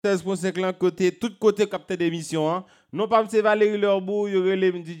16.5 côté, tout côté capteur d'émission. Hein. Non pas c'est Valérie lerebours, il y aurait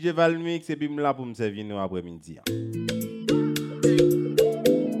les Djvalmix et puis là pour me servir nous après-midi.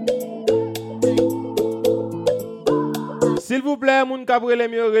 S'il vous plaît, moun ka prele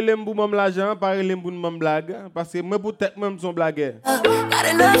mi relem pour mam l'argent, pas relem pour mam blague parce que moi pour tête même son blague. Got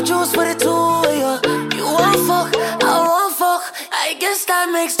enough juice for the two of you. You want fuck, I want fuck. I guess that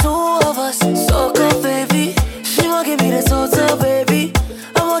makes two of us. So good, baby. She won't give me the total, baby.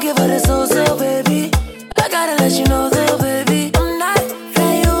 I won't give her the total, baby. I gotta let you know though, baby. I'm not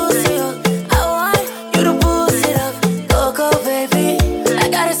playing you. I want you to boost it up. Go, go, baby. I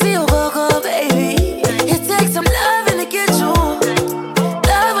gotta see you go, go, baby. It takes some loving to get you.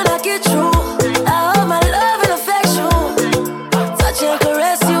 Love when I get you. I hold my love and affection. Touch and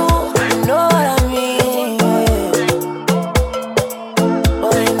caress you. You know what I mean.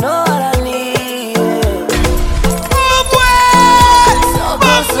 Oh, you know what I need.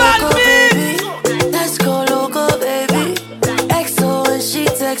 So go, baby. Let's go loco, baby. XO when she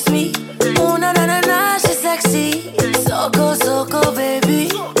texts me. Oh, na na na na, she's sexy. So go, baby.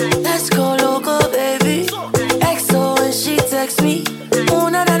 Let's go loco, baby. XO when she texts me. Oh,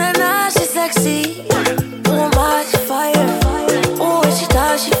 na na na na, she's sexy. Oh, my, she fire. Oh, when she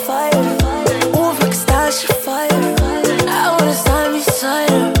does, she fire. Oh, rock star, she fire. I wanna stand beside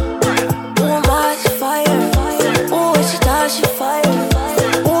her. Oh, my, she fire. Oh, when she does, she fire.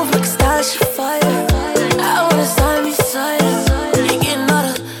 Oh, rock star, she fire. I wanna stand beside her. You getting all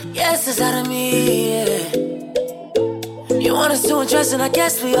the yeses out of me, yeah. You want us to undress and I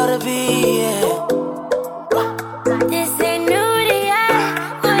guess we ought to be, yeah. This ain't new to ya,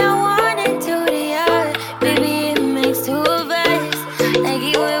 but I want it to the ya. Baby, it makes two of us, like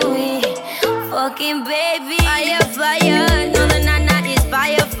it when we fucking baby. Fire, fire, no, the nana is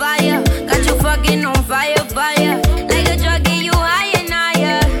fire, fire. Got you fucking on fire, fire. Like a drug, get you higher and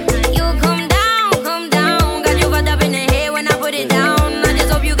higher. You come down, got you fucked up in the head when I put it down. I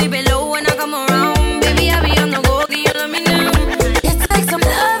just hope you keep it low when I come around. Baby, I be on the go, can you let me know? It takes some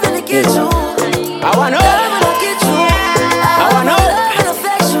loving to get you. I wanna know. Loving to get you. I wanna know. Love and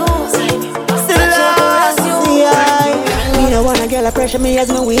affection. Me no wanna get a pressure me as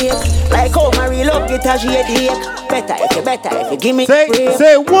me wake. Like how my real love get a shade. Better if you give me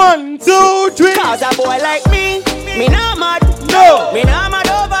Say 1, 2, 3. Cause a boy like me not mad. No. Me not mad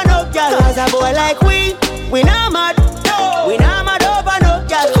over no girl. Cause a boy like we not mad. No. We not mad over no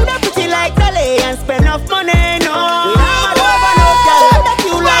girl. Coulda pretty like Dolly and spend enough money. No. We not mad over no girl. That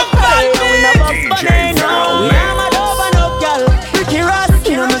you like Dolly and we not bust money. No. We not mad over no girl. Ricky Ross,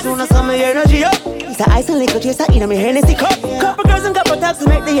 you know me soon as some energy up. It's a ice and liquor chaser in me Hennessy cup. Couple girls and couple taps to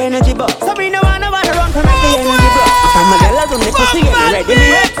make the energy buzz. So we no wanna run to make the energy buzz. From my gala do me pussy get me ready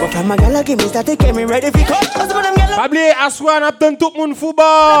me up. But from my gala give me start to get me ready for cut. Pabli, aswan ap ton tout moun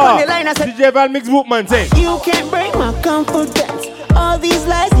fouba. Djvalmix Bookman, say. You can't break my confidence. All these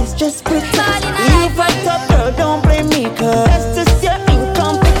lies is just pretend. You fucked up, girl, don't blame me, cause that's just your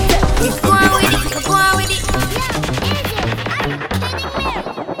incompetence. Go on with it, go on with it.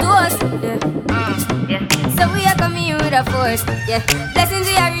 Ghost, yeah. So we are coming here with a force, yeah. Blessings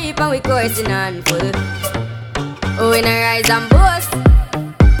we are reap and we coursing on full. Oh, in a rise and boast.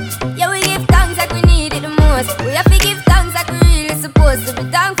 Yeah, we give thanks like we need it the most. We have to give thanks like we really supposed to be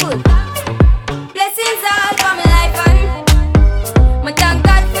thankful. Blessings all for my life and my thank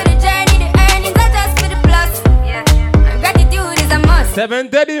God for the journey, the earnings are just for the plus. Yeah, and gratitude is a must.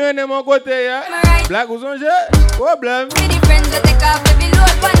 7:30 de mon côté, yeah. Black ou songe? Problème. With the friends that take off every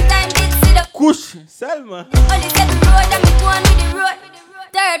load one time did see the Couche, seulement. only set the road and me go on with the road.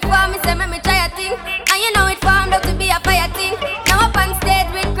 Third form, me say me try a thing. And you know it formed up to be a fire thing. Now up on stage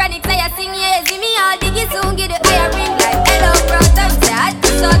with chronic, say I sing. Yeah, see me all diggy soon, get the air ring. Like hello, brother, say I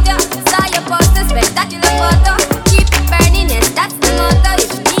just saw ya. Saw your poster, spectacular photo. Keep it burning, yes, that's the motto.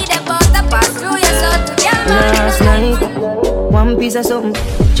 If you need a butter, pass through your soul to your man. Last night, one piece of something.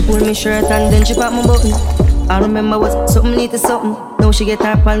 She pulled me shirt and then she popped my button. I remember what something lead to something. Now she get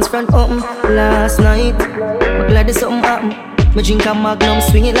her pants front open. Last night, but glad there's something happen. Me drink a magnum,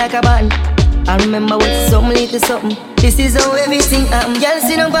 swing it like a button. I remember what something lead to something. This is how everything happen. Girl,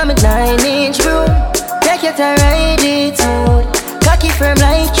 sit down by me 9-inch broom. Take your time, ride it smooth. Cocky firm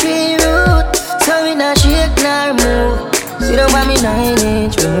like tree root. So we not shake nor move. Sit down by me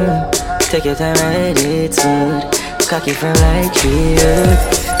 9-inch broom. Take your time, ride it smooth. Cocky firm like tree root.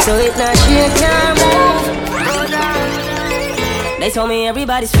 So it not shake nor move. They told me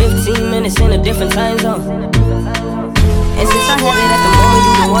everybody's 15 minutes in a different time zone. And since I have it at the moment,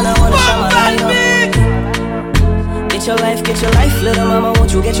 you the one I wanna shine my light on. Get your life, little mama,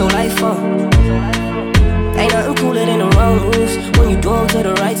 won't you get your life on? Ain't nothing cooler than the wrong moves. When you do them to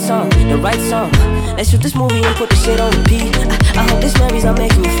the right song, the right song. Let's shoot this movie and put the shit on repeat. I hope this memories not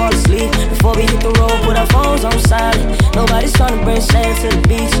making me fall asleep. Before we hit the road, put our phones on silent. Nobody's trying to bring sand to the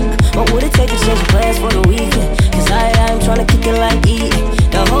beach. What would it take to change plans for the weekend? Cause I'm trying to kick it like eating.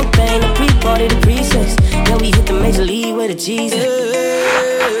 The whole thing, the pre-party, the pre-sex. Then we hit the major league with a G's.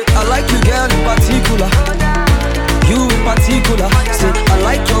 I like you girl in particular. You in particular. Say, I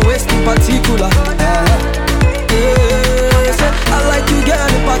like your waist in particular. Say, I like you girl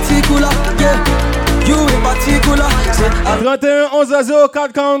in particular. Yeah, you in particular. Say, 31 11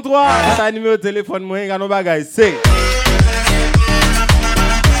 04 43. C'est un numéro de téléphone moi, il y a nos bagages. C'est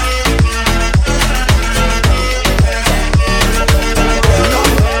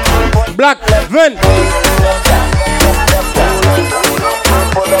Black 20.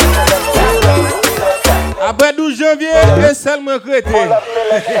 Après 12 janvier, et seulement crété.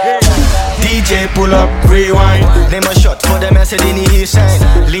 DJ pull up, rewind. Neem een shot voor de mensen die niet hier zijn.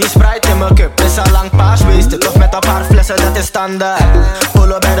 Lean Sprite in mijn cup, is al lang paas. Wees het of met een paar flessen, dat is standaard.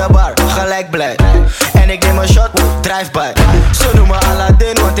 Pull up bij de bar, gelijk blij. En ik neem een shot, drive-by. Ze noemen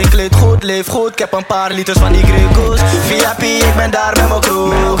Aladdin, want ik kleed goed, leef goed. Ik heb een paar liters van die Grey Goose. VIP, ik ben daar met mijn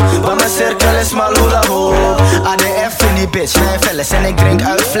crew. Want mijn cirkel is mal hula hoop. ADF in die bitch, mijn fellas. En ik drink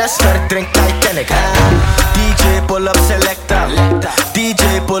uit fles, maar ik drink Titanic. DJ pull up selecta. DJ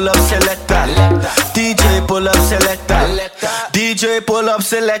pull up selecta. DJ pull up selecta. DJ pull up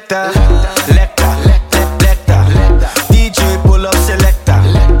selecta. Lecta, lecta. DJ pull up selecta.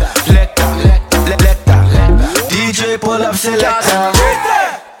 Lecta, lecta. DJ pull up selecta.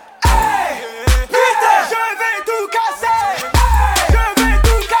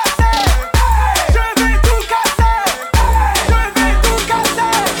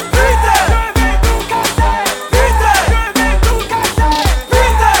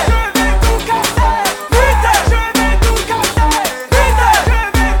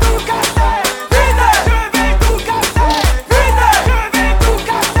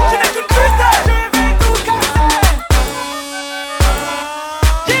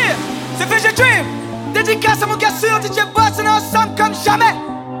 Dédicace à mon gars sûr, Djvalmix, on est ensemble comme jamais.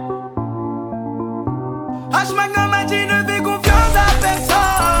 H-Magnum m'a dit ne fais confiance à personne.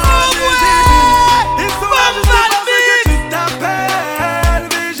 Il faut que tu t'appelles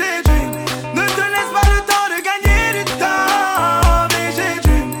VG Dream. Ne te laisse pas le temps de gagner du temps, VG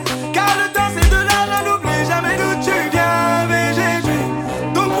Dream. Car le temps c'est de l'argent, n'oublie jamais d'où tu viens, VG Dream.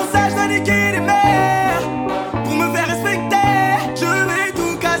 Donc pour ça je dois niquer les mères. Pour me faire respecter, je vais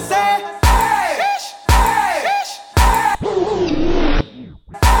tout casser.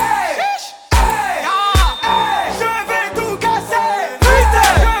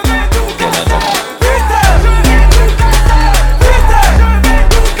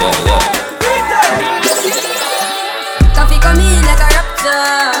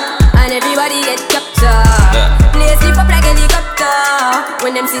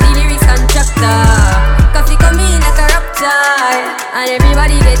 When them see the lyrics contractor, coffee come in like a raptor, and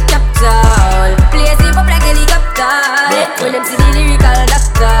everybody get captured. Place it up like helicopter. When them see the lyrical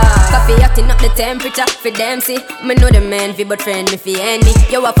doctor, coffee acting up the temperature for them see. Me know the man fi but friend me fi enemy.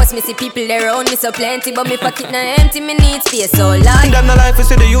 Yo I fuss me see people there around me so plenty, but me pocket na empty. Me need space so long. Them no life we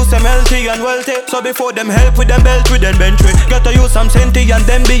see the youth them healthy and wealthy. So before them help with them belt with them bench way. Get to use some senti and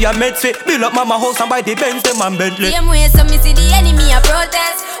them be a medsi. Build up mama house and buy the Benz them and Bentley. Same way so me see the enemy a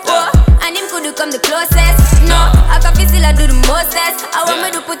protest. Oh, and him could come the closest. No, I can feel still I do the mostest. I want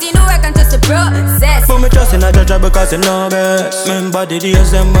me to put in the work and trust the process. But me trust in a judge because him know best. Remember the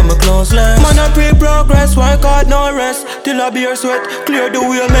days them when me close less. Man I pre-progress, work hard no rest. Till I beer sweat, clear the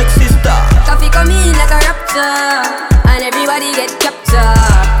way make sister. Coffee come in like a raptor, and everybody get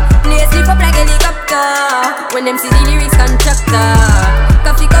captured. Play slip up like helicopter, when them see the lyrics contractor.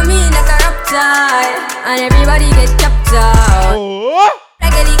 Coffee come in like a raptor, and everybody get captured.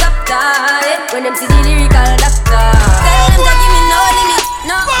 Like helicopter, when them see the lyrical doctor. Tell them to give me no limit.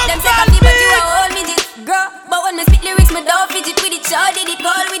 No, them say coffee but you a whole midget. Girl, but when me spit lyrics me don't fidget with it. Sure did it,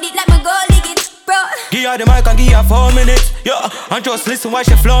 goal with it like my goal dig it. Give her the mic and give her 4 minutes. Yeah, and just listen while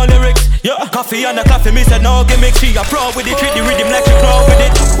she flow lyrics. Yeah, coffee and the coffee, me said no gimmick. She a pro with it, treat the rhythm like she pro with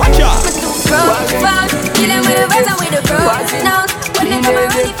it. Watch out. Kill them with the birds and with the pros. Now, when they come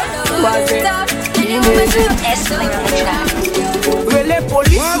around it for the stop. Kill them with the les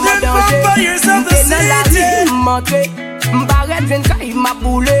polices m'ont dansé, m'te dans la rue, m'entré. M'barrête, v'en caille m'a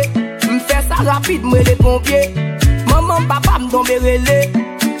boulé. M'fais ça rapide, m're les pompiers. Maman, papa m'tombe relé.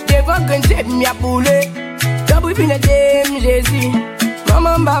 Devant qu'un jet m'y a boulé. D'abri fin de Jésus.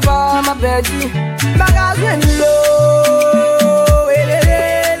 Maman, papa m'a perdu. Magasin l'eau,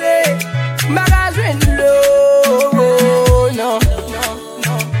 magasin l'eau.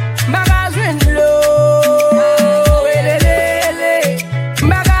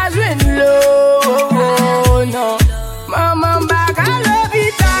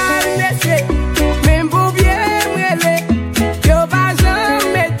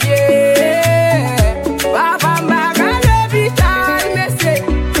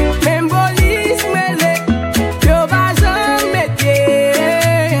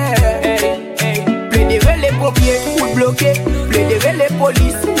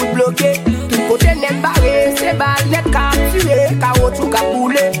 police, tout bloqué. Tout côté net barré, c'est balles net capturé. Caoutchouc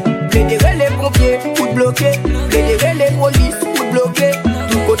capoulé. Fédérer les pompiers, tout bloqué. Fédérer les polices, tout bloqué.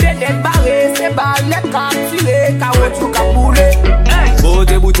 Tout côté net barré, c'est balles net capturé. Caoutchouc capoulé.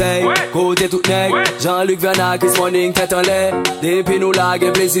 Côté bouteille, côté tout nègre. Jean-Luc Vernac, Chris Morning, tête en lait. Depuis nous là,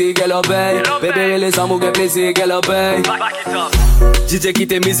 gain plaisir, qu'elle obéit. Bébé les amours, gain plaisir, qu'elle obéit. DJ qui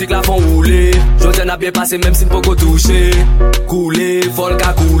tes musiques la font rouler. J'en a bien passé même si pas qu'on touché. Couler, folk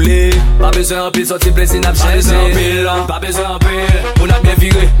à couler. Pas besoin en pile, sorti plaisir n'a pas besoin en pile. Pas besoin en pile, on a bien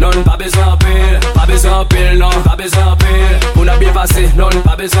viré. Non, pas besoin en pile. Pas besoin en pile, non, pas besoin en pile. On a bien passé, non,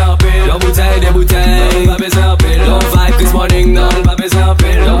 pas besoin en pile. L'en bouteille, des bouteilles, pas besoin en pile. L'en vibe, Chris Morning, non, pas besoin en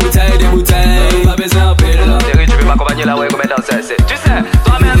pile. L'en bouteille, des bouteilles, pas besoin en pile. Thierry, tu peux m'accompagner là, ouais, comme dans ça, c'est. Tu sais,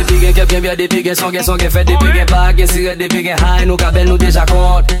 toi-même. Des pigs, qui bien des pigs, son gain fait des pigs, pas, qui sirène des pigs, high, nous cabelles, nous déjà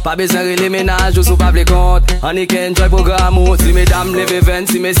compte. Pas besoin de les ménages, ou sous pas les comptes. On y can enjoy programme, si mesdames levez 20,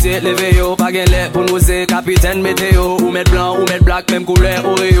 si messieurs levez yo. Pas gain l'air pour nous c'est capitaine météo. Ou mettre blanc, ou mettre black, même couleur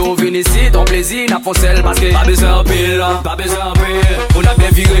Oreo. Viens ici, ton plaisir n'a pas celle parce que pas besoin en pile, pas besoin en pile. On a bien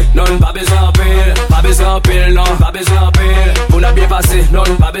viré, non, pas besoin en pile. Pas besoin en pile, non, pas besoin en pile. On a bien passé, non,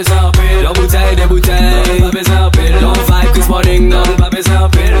 pas besoin en pile. L'en bouteille, des bouteilles, pas besoin en pile. L'en vibe, Chris Morning, non, pas besoin en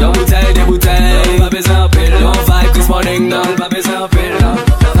pile. L'en bouteille, des bouteilles, pas besoin en pile. L'en vibe, Chris Morning, non, pas besoin en pile.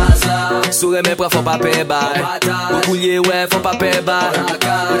 Sourire mes faut pas payer bail. Beaucoup lié ouais faut pas payer bail.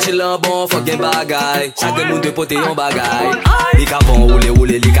 Ou chillin bon faut gen bagay. Chaque monde de pote yon bagay. Li ka bon roule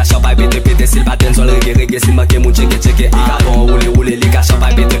li ka champagne pété s'il paten sol reggae s'il manque moun check. Li ka bon roule li ka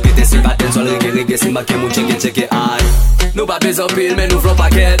champagne pété s'il paten sol reggae s'il manque moun check. Aïe. Nous pas besoin pile mais nous v'lon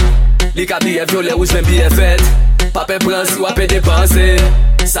paquet. Li ka billet violet rouge même billet fait. Pas paie prince ou à paie dépenser.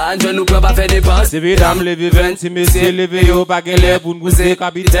 Ça ne nous prend pas faire dépenser. C'est mesdames levez 20, si messieurs levez yo. Pas qu'elle est pour nous c'est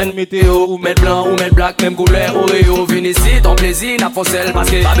capitaine météo. Ou mettre blanc ou mettre black même couleur Oreo. Viens ici ton plaisir n'a pas celle parce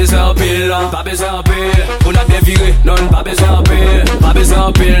que pas besoin en pile, pas besoin en pile. On a bien viré, non pas besoin en pile. Pas besoin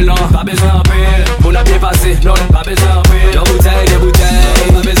en pile, non pas besoin en pile. On a bien passé, non pas besoin en pile. L'en bouteille, des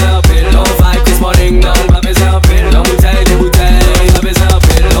bouteilles, pas besoin en pile. L'en vibe, Chris Morning, non pas besoin en pile. L'en bouteille, des bouteilles, pas besoin en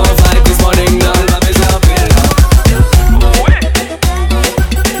pile. L'en vibe, Chris Morning, non pas besoin en pile.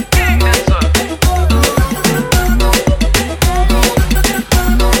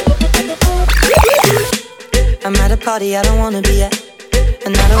 I'm at a party I don't wanna be at,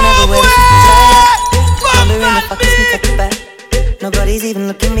 and I don't ever wear the suit and tie. Wondering if I can sneak up the back. Nobody's even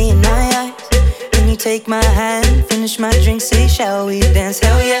looking me in my eyes. Can you take my hand, finish my drink, say shall we dance?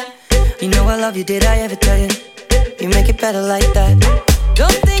 Hell yeah. You know I love you, did I ever tell you? You make it better like that.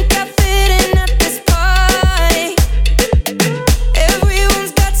 Don't think I fit in at this party.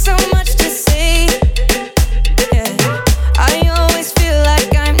 Everyone's got so much to say. Yeah. I always feel like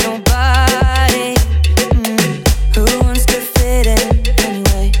I'm nobody. Who wants to fit in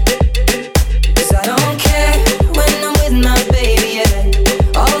anyway? 'Cause I don't care when I'm with my baby,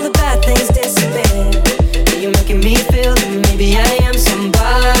 yeah. All the bad things disappear. You're making me feel that maybe I am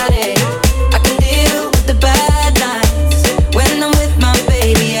somebody. I can deal with the bad nights when I'm with my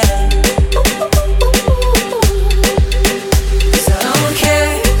baby, yeah. 'Cause I don't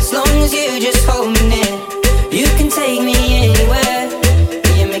care as long as you just hold me near. You can take me anywhere.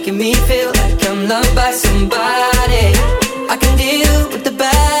 You're making me feel like I'm loved by somebody. I can deal with the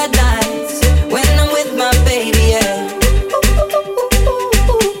bad nights when I'm with my baby, yeah.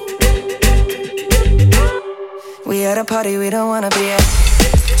 We at a party we don't wanna be at.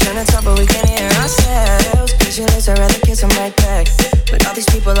 Trying to talk but we can't hear ourselves. Pictureless, I'd rather kiss them right back. But all these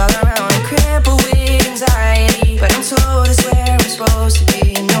people all around, I'm crippled with anxiety. But I'm told it's where I'm supposed to be.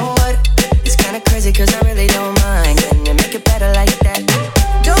 You know what? It's kinda crazy 'cause I really don't mind. Can you make it better like that?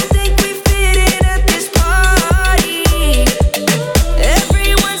 Don't think we fit in at this party.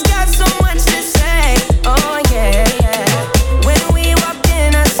 Everyone's got so much to say. Oh yeah, yeah. When we walked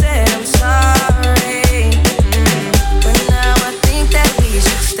in I said I'm sorry. But now I think that we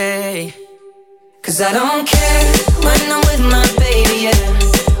should stay. 'Cause I don't care when I'm with my baby,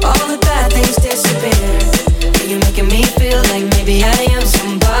 yeah. All the bad things disappear. You're making me feel like maybe I am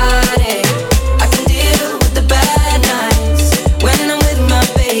somebody. I can deal with the bad nights when I'm with my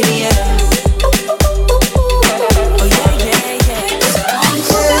baby, yeah. Oh yeah, yeah, yeah.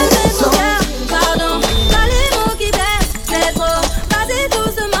 Pardon, pas les mots qui blessent, c'est trop. Vas-y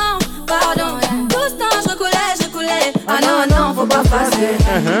doucement, pardon. Tout ce temps je coulais. Ah non, non, faut pas passer.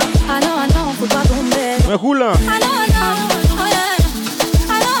 Ah non, faut pas tomber. Mais cool, hein? Ah non, oh yeah.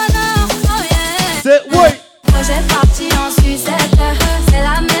 Ah non, oh yeah. C'est oui. J'ai parti en sucette. C'est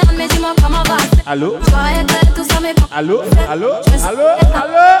la merde, mais dis-moi comment va. Allô? Je croyais que tout ça, mais Allô?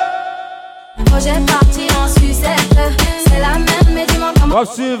 Projet parti en sucette. C'est la même, mais dis-moi comment. On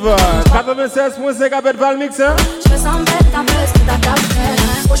va suivre 96.5 avec Djvalmix. Je me sens bête un peu, ce que t'as capté.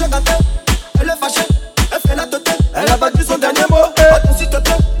 Projet gâté, elle est fâchée, elle fait la tête, elle a battu son dernier mot. Attends s'il te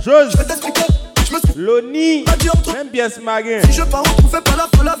plaît, je vais t'expliquer. Je me suis Loni, même bien ce matin. Si je pars retrouver pas la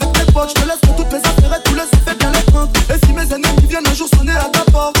folle avec mes potes, je te laisse pour toutes mes affaires et tous les effets bien les prendre. Et si mes ennemis viennent un jour sonner à ta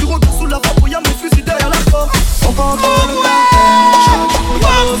porte, tu regardes sous la voie où y'a mes fusils derrière la porte. On va encore le temps, chaque jour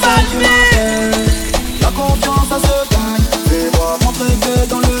y'a nos sentiments. La confiance ça se gagne, fais-moi montrer que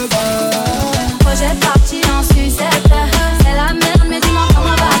dans le bain. Projet parti en sucette. C'est la merde, mais dis-moi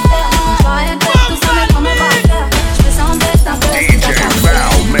comment on va faire. Je croyais que tout ça, mais comment on va faire. Je me sens bête un peu, ce que t'as capté.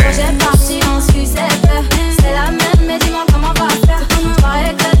 Projet parti en sucette. C'est la merde, mais dis-moi comment on va faire. Je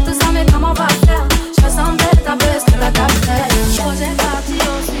croyais que tout ça, mais comment on va faire. Je me sens bête un peu, ce que t'as capté. Projet parti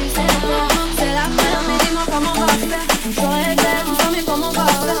en sucette. C'est la merde, mais dis-moi comment on va faire. Je croyais que tout ça, mais comment on va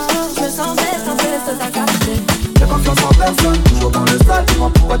faire. Je me sens bête un peu, ce que t'as capté. J'ai confiance en personne, toujours dans le sale. Dis-moi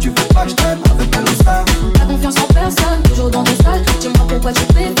pourquoi tu veux pas que je t'aime avec tel ou ça. T'as confiance en personne, toujours dans tes salles. Dis-moi pourquoi tu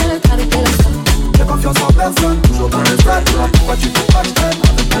préfères être avec tel ou ça. J'ai confiance en personne, toujours dans le sale. Dis-moi pourquoi tu veux pas que je t'aime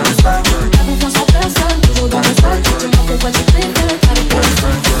avec tel ou ça. T'as confiance en personne, toujours dans tes salles. Dis-moi pourquoi tu préfères être avec tel ou ça.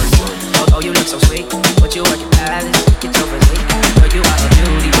 Oh, you look so sweet, but you work your palace, get over late. But you are a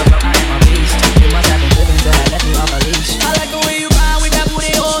beauty, but I am a beast. You must have been living till I left you off a leash. I like the way you ride with that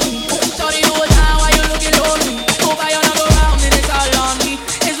booty on me. Shorty, you a time while you looking lonely. Go by your number round and it's all on me.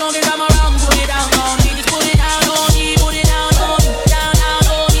 As long as I'm around, put it down on me. Just put it down on me, put it down on me. Down, down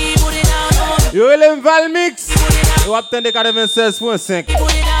on me, put it down on me. Yo, il est Djvalmix. Yo, attendez 96.5.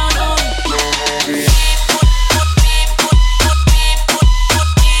 Put it down on me.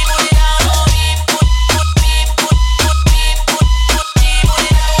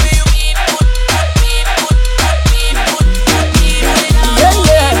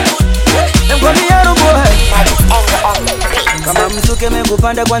 Kama msuke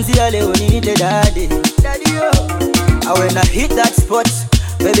mekupanda kwanzia leo niite daddy. Daddy yo. I when I hit that spot,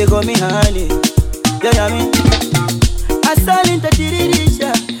 baby call me honey. Yeah, I mean. Asali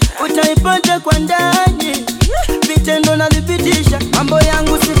nitatirisha, utaipata kwa ndani. Vitendo na vipitisha, mambo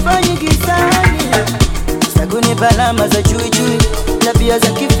yangu sifanyi gizani. Saguni balama za chui chui, tabia za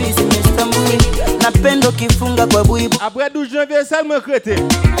kifisi mistambui. Napendo kifunga kwa buibu. Après 12 janvier, ça me crête.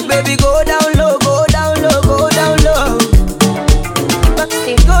 Baby go down low, go down low, go down low.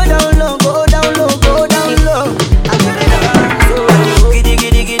 Go down low, go down low, go down low. I'm gonna go. Giddy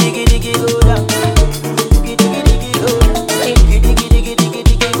giddy giddy giddy giddy go down. Giddy giddy giddy go down. Giddy giddy giddy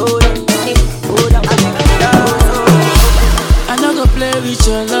giddy go down. Go down. I'm gonna go. I no go play with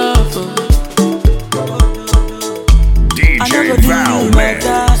your love. DJ Djvalmix.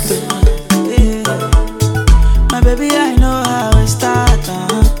 My baby, I know how it start.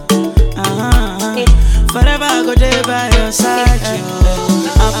 Forever I go there by your side.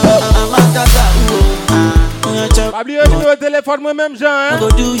 I'm a tata. Oubliez le numéro de téléphone moi-même Jean hein.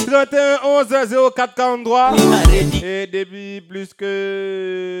 31 11 04 43 et depuis plus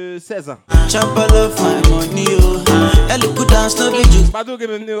que 16 ans. Chop all of my money, oh. Elle écoute dance, no be you. Pas tout que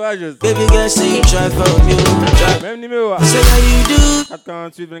même numéro juste. Baby girl say you try for you. Même numéro. Say what you do.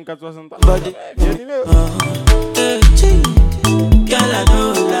 448 24 63. Body. Bien numéro. Girl I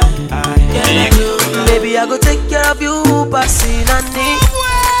know lie. Girl I know. Baby I go take care of you, passing on it.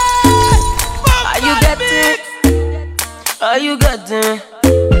 Are you getting? Are you getting?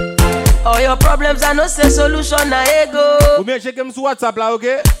 All your problems I know say solution na ego. Ou bien checker sur WhatsApp là, OK?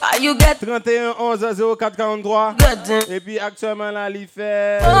 Are you get? 31 11 04 43. Getting? Et puis actuellement là, il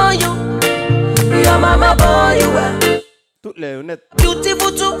fait Oh you, your mama boy you are. toutes les honnêtes.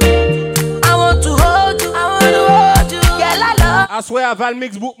 Beautiful too. I want to hold you. I want to hold you. Girl I love. I swear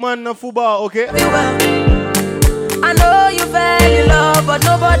Djvalmix Bookman dans football, OK? You well. I know you fell in love, but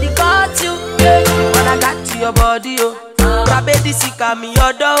nobody caught you. When I got to your body, oh, grab it, sick me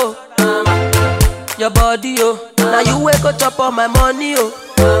your door. Your body, oh, now you wake up chop on my money, oh.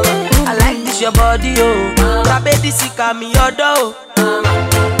 I like this your body, oh, grab it, sick me your door.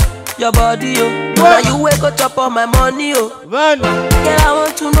 Your body, oh, now you wake up chop on my money, oh. Van. Girl, I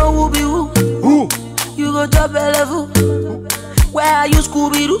want to know who be who. Who? You go drop a level. Where are you,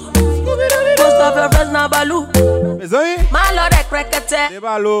 Scooby-Doo? Most of your friends now baloo. Mes amis, Malo de crackete. c'est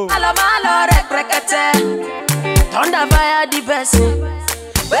ballot. Malo de crackete. Thunder fire the person.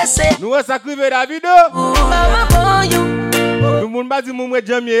 We say, Nous on s'accrive Davido. mama for you. Tout le monde va dire moi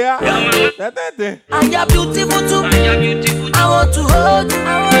Jamie là. And you're beautiful too. I want to hold you. I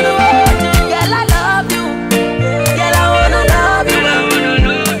want to hold you. Girl, I love you. Girl, I wanna love you.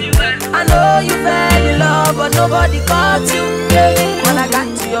 I know you fell in love, but nobody caught you. When I got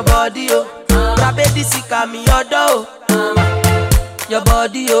to your body, oh, got me your dough. Your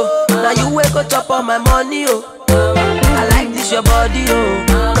body, oh. Now you wake up on my money, oh. I like this, your body,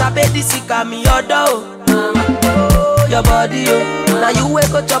 oh. Grab this, got me your dough. Your body, oh. Now you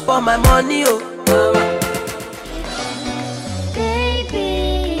wake up on my money, oh.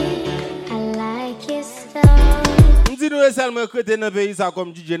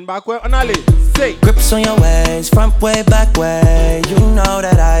 Grips on your ways, front way, back way. You know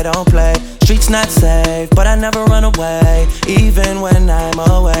that I don't play. Streets not safe, but I never run away, even when I'm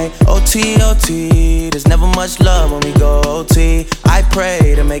away. OT, OT, there's never much love when we go OT. I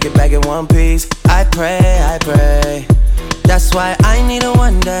pray to make it back in one piece. I pray. That's why I need a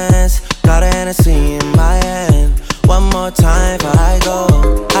one dance. Got a Hennessy in my hand. One more time before I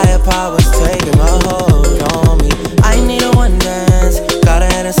go. Higher powers taking a hold on me. I need a one dance. Got a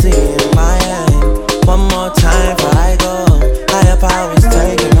Hennessy in my hand. One more time before I go. Higher powers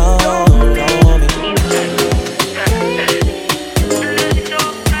taking a hold on me.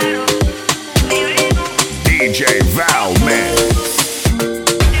 Djvalmix.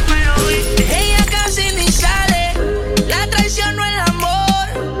 Ella casi ni sale. La traición no es el amor.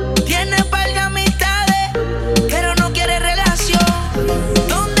 Tiene par de amistades, pero no quiere relación.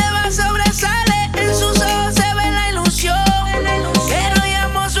 Donde va sobresale, en sus ojos se ve la ilusión. Pero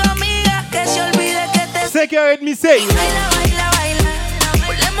llamo a su amiga que se olvide que te... 5h30. Baila, baila, baila.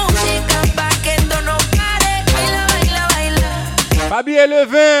 Ponle música pa' que esto no pare. Baila, baila, baila. Babi est le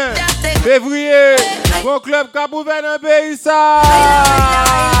 20 février. Mon club cap ouvert dans le pays ça.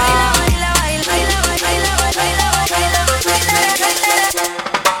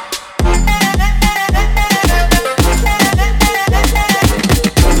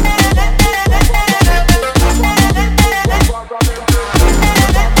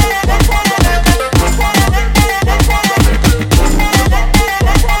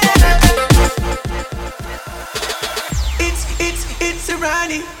 It's a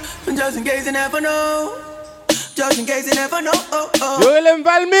Ronnie. Just in case you never know. Just in case you never know.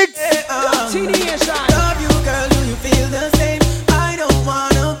 Djvalmix. Love you, girl. Do you feel the same? I don't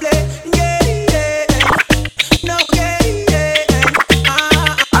wanna play. Yeah. No, yeah.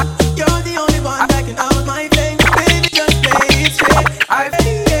 You're the only one that can out my flame. Baby, just play it straight.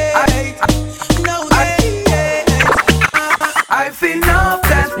 I've seen enough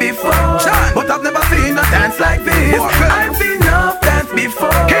dance before, but I've never seen a dance like this. I've seen enough dance before,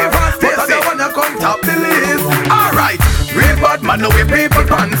 but I don't wanna come top the list. Alright, real bad man, no we people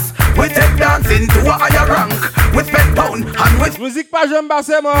pants. We take dancing to a higher rank. We spend pound and with musique pas j'aime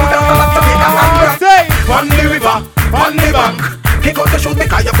passer moi. On the river, on the bank. Kick out the shoes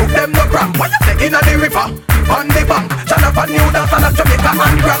because you put them no cramp. Why you taking on the river, on the bank? Jonathan New Dance and a Jamaica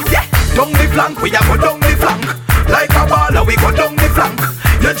and Grant. Yeah, down the flank, we a go down the flank. Like a baller, we go down the flank.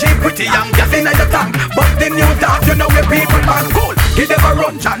 Your Jeep pretty young, just in your tank. But the new dance, you know where people man cool. Give them a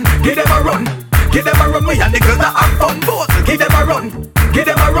run, John, give them a run. Give them a run, me and the girls that have fun. Both, give them a run, give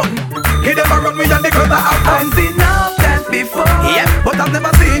them a run. Give them a run, me and the girls that have fun. I've seen enough dance before, yeah, but I've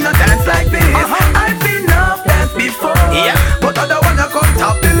never seen a dance like this. I've seen enough dance before, yeah, but I don't wanna come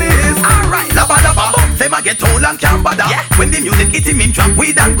top the list. Alright, lava lava, them a get old and can't bother. Yeah. When the music hit him in trap,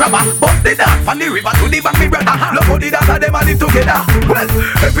 weed and grabber. Bust the dance from the river to the bank, me brother. Love how the dance and them a live together. Well,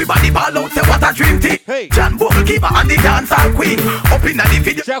 everybody ball out, say what a dream team. Hey. John Bogle keeper and the dancehall queen. Up in the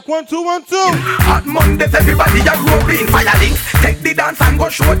video. Check 1 2 1 2. Hot Mondays, everybody a roaring. Fire links, take the dance and go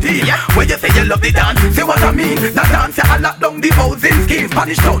show team. Yeah. When you say you love the dance, say what I mean. The dance you lock down the housing scheme.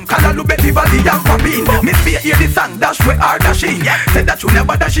 Spanish town, Calalu, Betty Valley and Papine. Miss Fear hear the song, dash we are dashing. Yeah. Say that you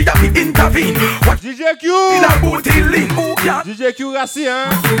never dash, you have to intervene. What DJ Q in a booty link. DJ Q Rassi hein.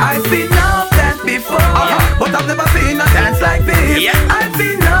 I've seen enough dance before, but I've never seen a dance like this. Yeah. I've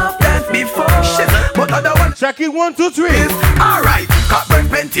seen enough dance before, but other one. Check it 1 2 3. Alright, Cockburn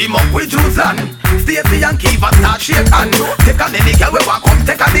Penty Monk with Juzan. Stacey and Kiva start shake hand. Take a any girl we want come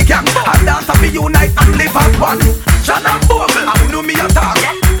take a the gang. And dance and be unite and live as one. John and Bogle, I know me a talk.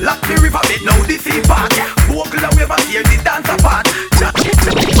 Lock the river bed now the sea part. Bogle and Weaver hear the dance apart.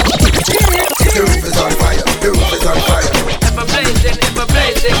 The roof is on fire, the roof is on fire. Ever blazing,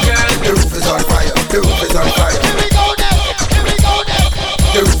 girl. The roof is on fire, the roof is on fire. Here we go now.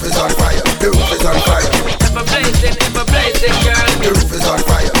 The roof is on fire, the roof is on fire. Ever blazing, girl. The roof is on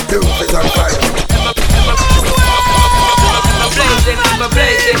fire, the roof is on fire. Ever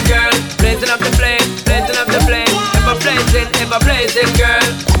blazing, girl. Blazing up the flame, blazing up the flame. Ever blazing, girl.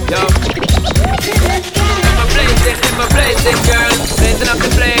 Yo. Ever blazing, girl. Blazing up the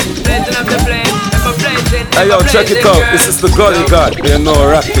flame, blazing up the flame. Ever blazing. Hey yo, check it out. This is the Gully God. They know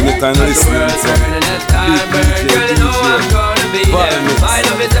rapping it and listening. So big DJ,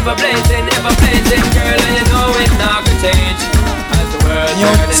 Valery. love is ever blazing, girl, and you know it's not gonna change. As the world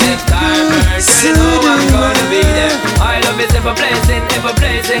turns and it's time, girl, you know I'm gonna be there. My love is ever blazing,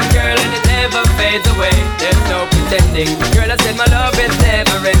 girl, and it never fades away. There's no pretending, girl, I said my love is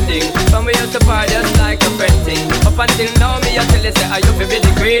never ending. When we used to party just like a friend thing. Up until now, me I tell you say, I you be the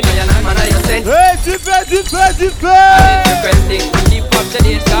queen, I am man, I you sent. Hey, tu fais. Keep up to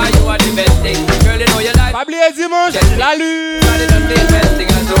date, cause you are the best thing. Girl, you know you like. Pas oublier dimanche, la lune. As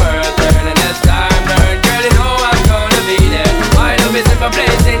the world turn and as time burn, girl, you know I'm gonna be there. My love is ever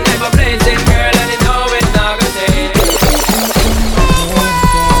blazing, girl, and you know it's not gonna change.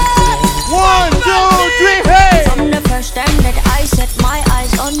 1, 2, 3, hey! From the first time that I set my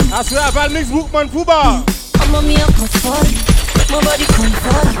eyes on you, I swear, Djvalmix Bookman Fuba. I'm on me a cut for you. My body come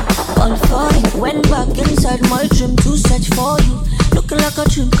for you, all for you. Went back inside my dream to search for you. Looking like a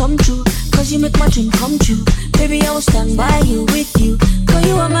dream come true, cause you make my dream come true. Baby, I will stand by you, with you. Cause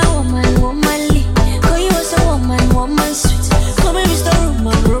you are my woman, womanly. Cause you are so woman, sweet. Come and Mr.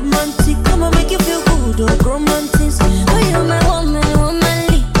 Roman, romantic. Come and make you feel good, oh, romantic. Cause you are my woman,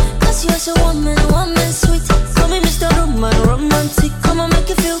 womanly. Cause you are so woman, sweet. Come and Mr. Roman, romantic. Come and make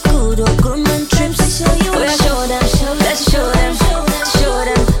you feel good, oh, romantic. Show you, show them.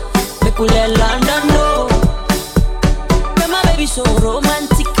 Make we let London know. But my baby so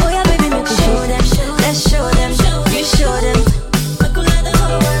romantic. Oh yeah, baby, make we show them. Let's show them. You show them. Make we let the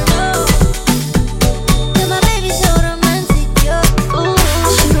whole world know. But my baby so romantic, yo. Ooh,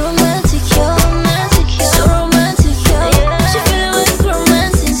 she romantic, yo. So romantic, yo. She feeling like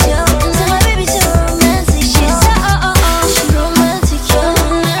romantic, yo. So my baby so romantic, she's she romantic, yo.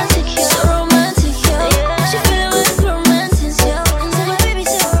 So romantic, yo. She feeling like romantic, yo. So my baby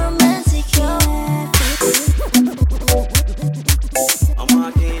so romantic, yo.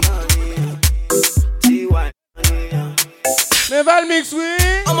 Djvalmix, oui.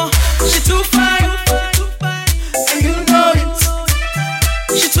 She too fine, and you know it.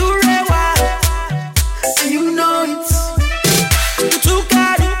 She too red wine, and you know it. You too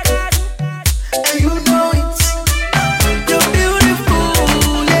kind, and you know it. You're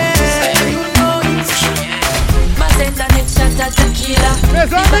beautiful, yeah, and you know it. My sense and it shot at tequila.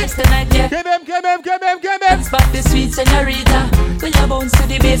 Device tonight, yeah. Kebem. Spot the sweet señorita. When you bounce to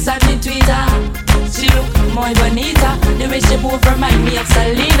the bass and the tweeter. She look muy bonita. The way she move remind me of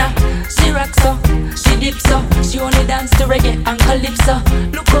Selena. She rocks so, she dips so. She only dance to reggae and calypso.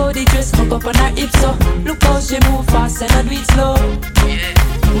 Look how the dress hook up on her hips so. Look how she move fast and I do it slow.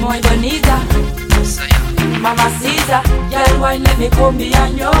 Muy bonita, mamacita. Girl, wine let me come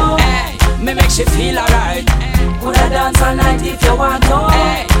behind you. Hey, me make she feel alright. Coulda dance all night if you want to.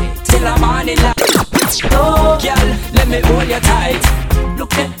 Hey, till the morning light. Oh, girl, let me hold you tight.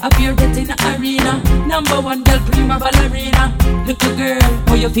 Look up here, get in the arena. #1 girl, prima ballerina. Little girl,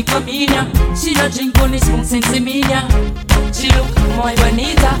 how you fi come in ya? She don't drink only spoon since the media. She look muy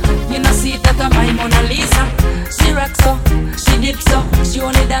bonita. You know see that I'm my Mona Lisa. She rocks so, she dips so. She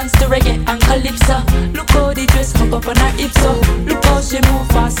only dance to reggae and calypso. Look how the dress hook up on her hips so. Look how she move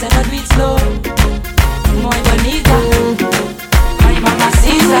fast and I do it slow. Muy bonita, my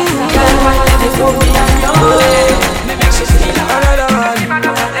mamacita. Girl, why let me go behind you? Me make she feel me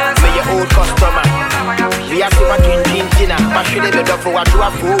your old customer. We are so dinner. But she never do for what you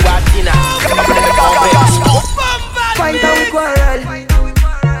are for what dinner. Fight and quarrel.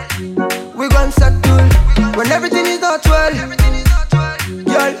 We gon' settle when everything is not well.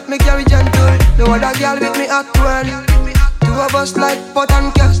 Girl, me carry gentle. No other girl with me act well. Two of us like pot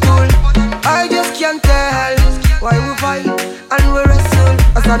and castle. I just can't tell why we fight and we wrestle.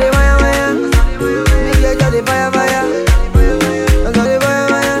 I saw the wire. Me get the fire. I saw the wire.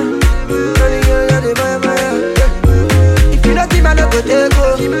 The fire. If you not give me no go take go.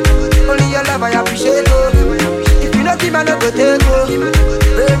 Only your love I appreciate go. If you not give me no go take go.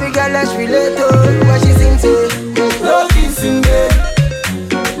 Baby girl, let's relate to what she sings to. No kissing bed,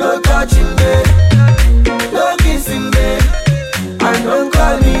 no touching bed, no kissing bed, and don't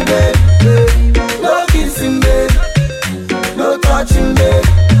call me bed. No kissing bed, no touching bed,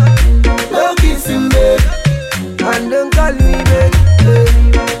 no kissing bed, and don't call me bed.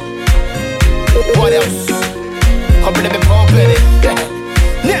 What else? Couple of me pumping it.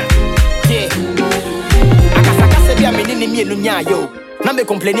 Yeah. I be a minute in me yo. Na me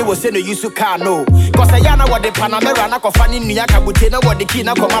complaining was say no use to car no. Cause I yana what the Panamera na kofani niya kabute na what the key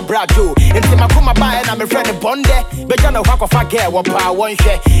na koma brajo. Enti makuma ba na me friend bonde. Beja na hwako fa girl wa pa one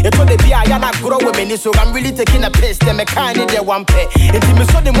share. Eto de bia yana grow with me so I'm really taking a piss. Them me kind in there one pair. Enti me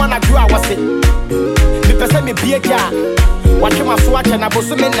so the one I grew I was it. Me pese me bie ja. Watch my swatch and I was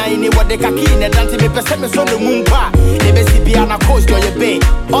so many what they kaki in and me pese me so the moon pa. They be be on a coast or your bay.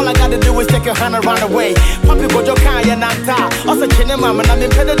 All I gotta do is take your hand and run away. Papi go jo kan ya nanta. Also chene mama na me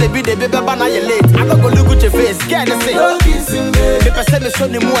pede de be bana you late. I go look at your face, scared to say. No kissing me. Me pese me so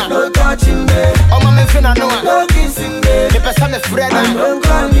ni mua. No touching me. Oh mama finna know. No kissing me. Me pese me friend. Don't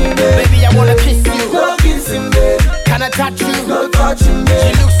call me baby, I wanna kiss you. No kissing me. Can I touch you? No touching me. She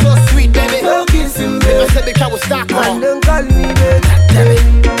looks so sweet, baby. No kissing me. Me pese me can we start on. Don't call me baby. Damn it.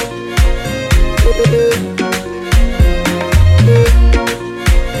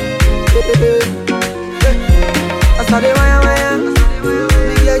 I saw the fire, the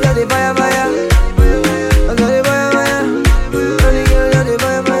girl got the fire. I saw the fire, the girl got the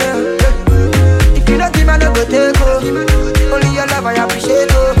fire. If you not give me, I no go take go. Only your love I appreciate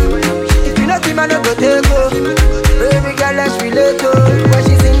go. If you not give me, I no go take go. Baby girl, let's relate to what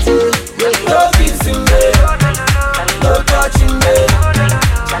she sings to. No kissing me, no touching me,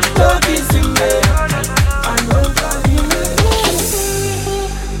 no kissing me.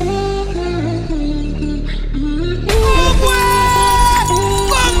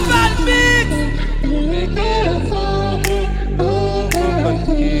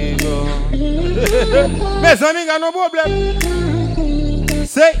 Mes amis, y'a no problème.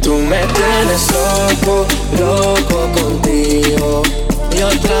 C'est. Tú me tienes loco, loco contigo. Yo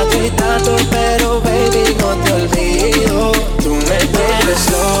trato y trato, pero baby no te olvido. Tú me tienes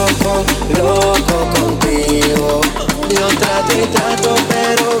loco, loco contigo. Yo trato y trato,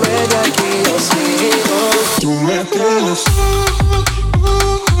 pero baby aquí yo sigo. Tú me tienes.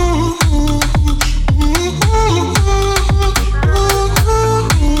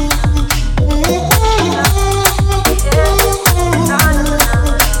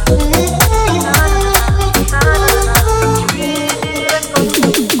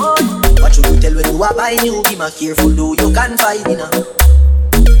 Buy you, be my careful, though you can find dinner.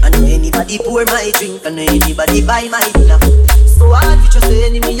 And no anybody pour my drink, and no anybody buy my dinner. So hard to just say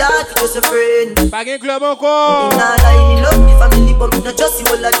enemy, hard to just a friend. Pas un club encore. Me not lie, me love me family, but me not just you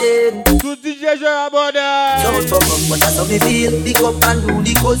all of them. Tout DJ jeu à border. Don't fuck up, but that's how me feel. Big up and rule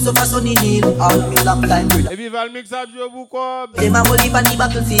the cause of a sunny kneel. All me long time brother. Et Djvalmix a joué beaucoup. Them a only on the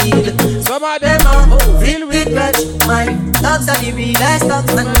battlefield. Some of them a feel with grudge. My dogs are the realest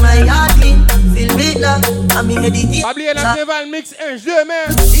dogs, and my heart clean. Feel with love, and me meditate. Oubliez la Djvalmix un jeu,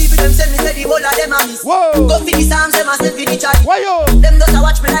 man. Even them tell me say the whole of them a miss. Whoa. Go for the Psalms, them a send for the chat. Why yo? Them just a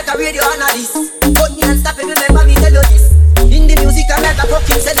watch me like a radio analyst. Cut me and stop it, remember me tell you this. In the music I'm like a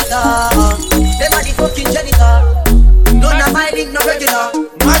fucking senator. Them are the fucking janitor. Don't have my link, no regular.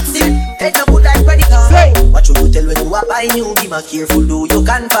 What's it? Head no good like predator. What you tell when you are buying you? Be more careful, though you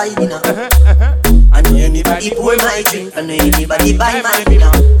can find dinner. And no anybody pour my drink, and no anybody buy my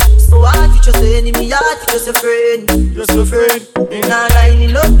dinner. So hard to just say enemy, hard to just a friend. Just a friend. Me not lie, me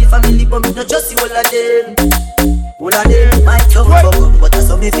love the family, but me not just see all of them. All of them might love but that's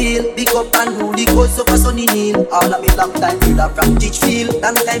how me feel. Big up and rule the cause of a sunny kneel. All of me long time brother from Ditchfield.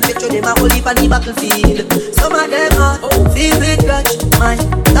 Long time picture them a whole heap on the battlefield. Some of them are filled with grudge. My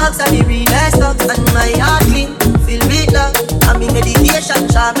dogs are the realest dogs, and my heart clean, filled with love. I'm in meditation,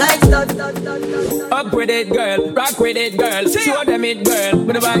 sharp like stud. Up with it, girl, rock with it, girl. Show them it, girl,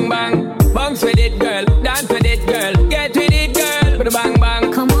 with a bang bang. Bounce with it, girl, dance with it, girl. Get with it, girl, with a bang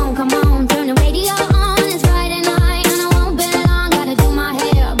bang. Come on, turn the radio on. It's Friday night and I won't be long. Gotta do my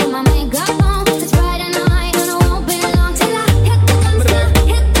hair, put my makeup on. It's Friday night and I won't be long till I hit the dance floor,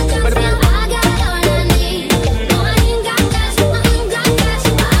 hit the dance floor. I got all I need. No, I ain't got cash, I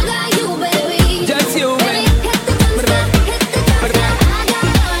got you, baby. Just you, baby. Hit the dance floor, hit the dance floor. I got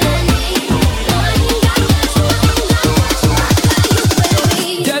all I need. No, I ain't got cash, I got you,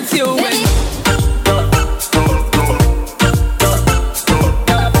 baby. Just you, baby.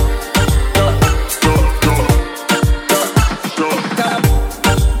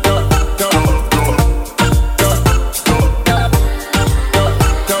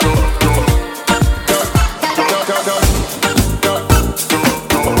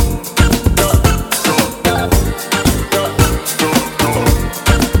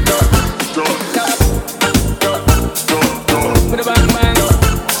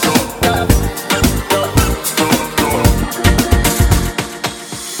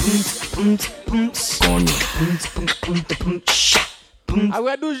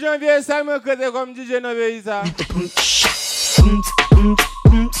 Après 12 janvier, ça me crée comme DJ Nové ça.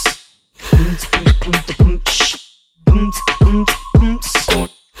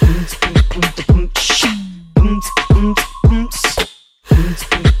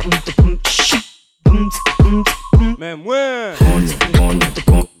 Mais moi,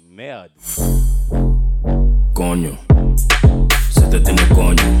 merde. coño. Se te tiene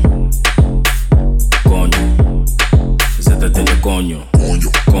coño. Coño. Se te tiene coño. Coño,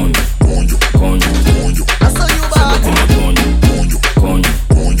 coño, coño, coño, coño. Se te tiene coño. Coño, coño,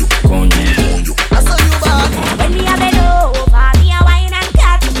 coño, coño. When me a bend over, me a wine and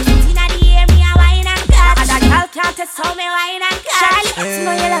cut. Inna the air, me a wine and cut. And a girl can't test how me wine and cut. Charlie, you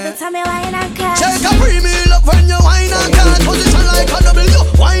know you love it, so me wine and cut. Take a free meal up when you wine and cut. Position like a W,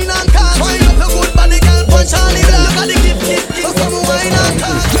 wine and cut. Wine up your good body, girl, punch on the block. And the kick, so come wine and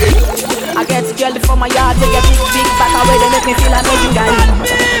cut. I get a girl from my yard, they get big back away, they make me feel amazing, guys.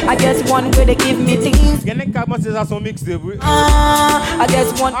 I guess one way they give me things. I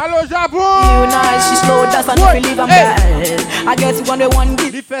guess one. Allo Japon. You nice, she slow, that's and if you leave, I'm bad. I guess one way one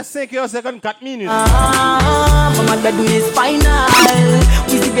give. The first 5 minutes. My bed is final.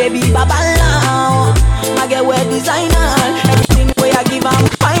 We see baby baba now. My girl wear designer. Everything way I give am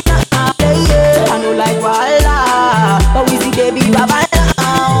final. Yeah, I know like Walla, but we see baby baba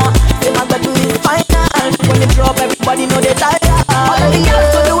now. Say my bed is final. When they drop, everybody know they tired. All of the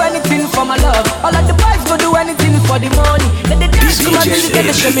girls go do anything for my love. All of the boys go do anything for the money. Let the dance to my music and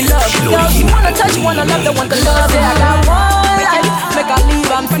they show me love. Girls wanna touch, wanna love, they want the love. Say I got one life, make I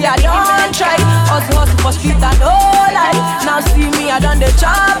leave and see I don't try. Hustle for street and no life. Now see me, I done the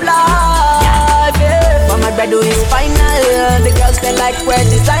job life. Yeah. But my bread is final. The girls they like wear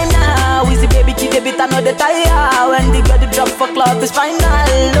designer. We see baby kid a bit I know the tire. When the girl drop for club is final.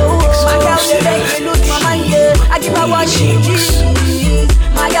 Oh, my girl they make me lose my mind. Yeah. I give her what she needs.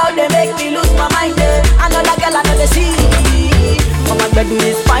 My girl they make me lose my mind. Yeah. Another girl I know they see. But my bread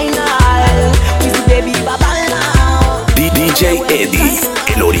is final. We see baby baba now. DJ Eddie,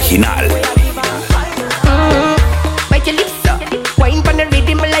 el original. Bite your lips up, wine pon the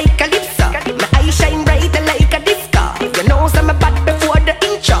rhythm like a calypso. My eyes shine bright like a disco. You know some bad before the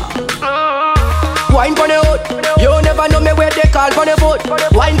inch. Wine pon the hood, you never know me where they call pon the boat.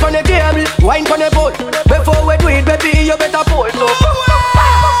 Wine pon the table, wine pon the boat. Before we do it, baby, you better pull. So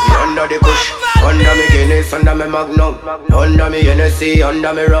under the bush, under me Guinness, under me Magnum, under me Hennessy,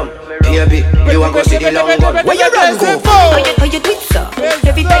 under me rum. Baby, you want to see the long gun? Where you run go? How you do it, sir?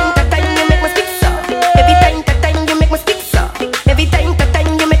 Every time that time you make me speak, sir. Every time that time you make me speak, sir. Every time that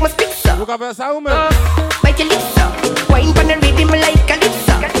time you make me speak, sir. Bite your lips, sir. Wine pon the rhythm like a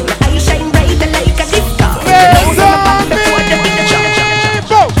calypso. My eyes shine bright like a disco. You know some bad before the inch.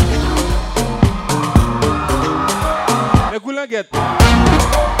 Le coulin get.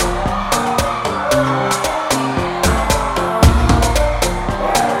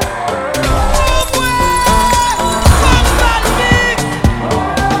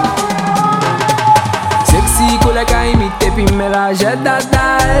 Like I imite puis mélange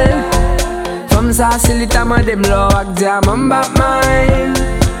dadal. Femme ça c'est l'état madame l'orak diamant batman.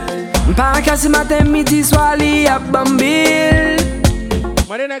 Pas qu'à ce matin midi soir li a bambil.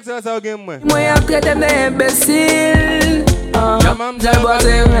 Moi y'a traité d'imbécile. J'ai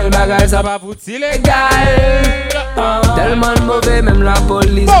bossé un bagage ça va foutre illégal. Tellement mauvais même la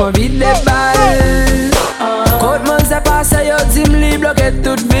police m'en vide des balles. Côte mon s'est passé yo dit m'li bloqué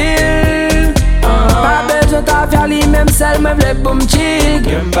toute ville. Pas besoin de faire les mêmes seuls, me v'lait pour m'chill.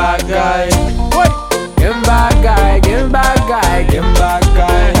 Game bagay, game bagay, game bagay, game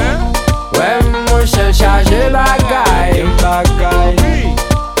bagay. Ouais, mon chien charge bagay, game bagay.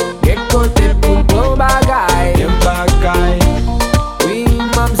 Get côté pour gros bagay, game bagay. Oui,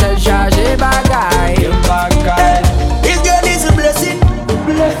 mademoiselle charge bagay, game bagay. This girl is a blessing,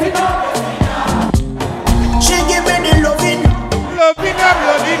 blessing. She give me the loving, loving up,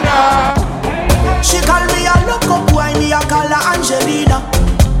 loving up. She call me a look up, why me a call her Angelina.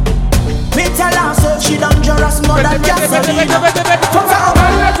 Me tell her so she dangerous more than gasolina.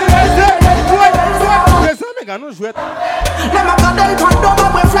 Let my cadel pan down,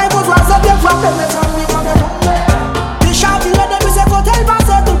 we fly go to a subject from them. The shouty let them say go tell pass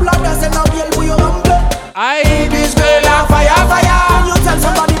to blood, they say no bill for your humble. Aye, this girl on fire, fire. You tell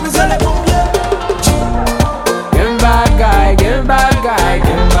somebody me say let come here. Game bad guy, game bad guy,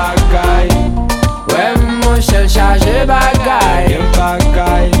 game bad guy. Ouais, mon chien chargé bagay, game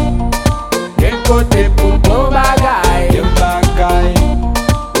bagay. Quel côté pour gros bagay, game bagay.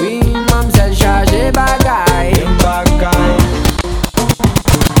 Oui, mademoiselle chargé bagay, game bagay.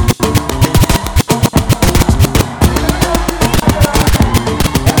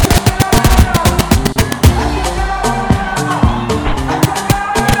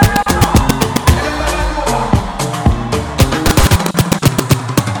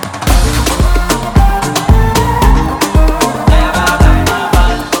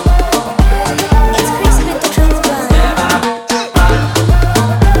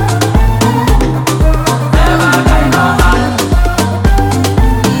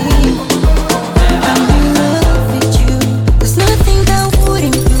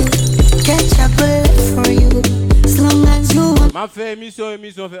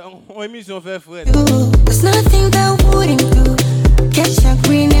 émission fait Fred. There's nothing that wouldn't do. Catch a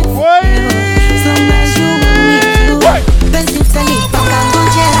green and blue. As long as you want me to. Pensi tali paka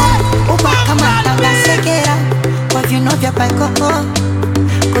ngojera. Upa kama tanga sekera. Kwa vino vya paikoko.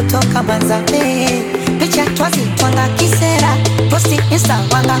 Kutoka Banzabe. Picha twazi twanga kisera. Posti Insta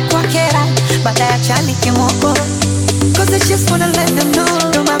wanga kwa kera. Baada ya chali kimoko. Cause I just wanna let them know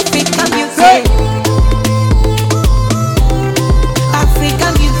I'm African music.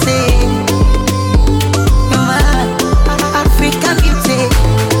 African music. African beauty,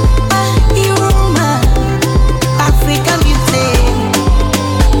 Iruma, African beauty.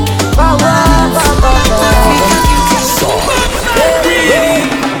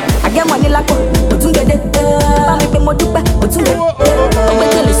 I get money like Mutungede. Mami pe mo dupe Mutungede. Owe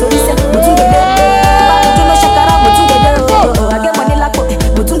tele so rise Mutungede. Mami juno shakara Mutungede. I get money like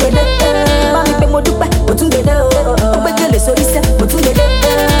Mutungede. Mami pe mo dupe Mutungede. Owe tele so rise Mutungede.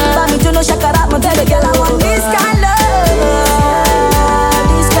 Mami juno shakara Mutungede. Girl, I want this kind of love.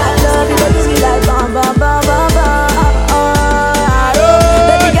 This kind of love, you don't do me like bam bam bam bam bam.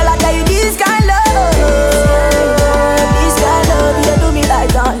 Baby girl, I tell you this kind of love. This kind of love, you don't do me like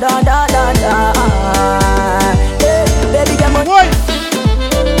dun dun dun dun dun. Baby girl, my boy.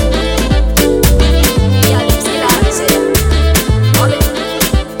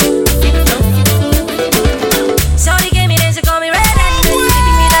 Shorty gave me then she call me red and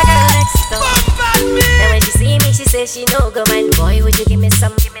sleeping with a girl next door. And when she see me, she says she no go mind. Boy, would you give me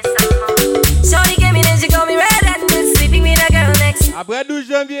some more? Shorty gave me then she call me red and sleeping with a girl next door. Après 12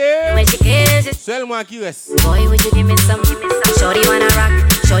 janvier, when she came, seul moi qui reste. Boy, would you give me some? Shorty wanna rock,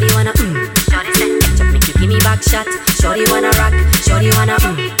 shorty wanna Shorty said, catch up, make you give me back shot. Shorty wanna rock, shorty wanna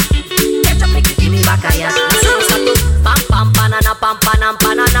catch up, make you give me back a yacht. Pam pam panana pam panam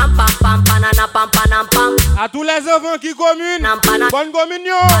panana pam pam panana pam panam pam. À tous les enfants qui communent, bonne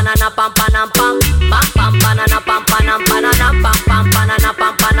communion. Panana pam panam pam pam pam panana pam panam panana pam pam panana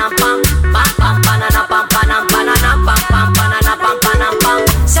pam panam pam pam pam panana pam panam panana pam pam panana pam panam pam.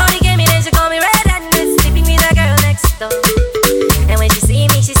 Shorty gave me then she call me red and sleeping with a girl next door. And when she see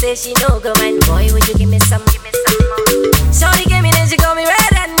me, she says she no go mind. Boy, would you give me some more? Shorty gave me then she call me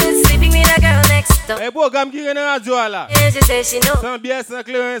red and sleeping with a girl next door. Et programme qui est dans la radio là. And she says she know. Sans bière, sans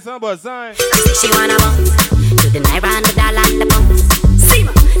clairin, sans bossin. She wanna bounce to the naira and the dollar and the pounds. See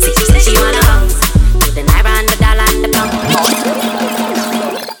ma, she says she wanna bounce to the naira and the dollar and the pounds.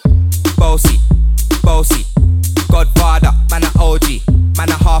 Bossy, bossy, Godfather, man a OG, man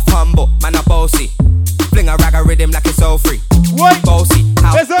a half humble, man a bossy. Fling a rag a rhythm like it's so free. What? Bossy,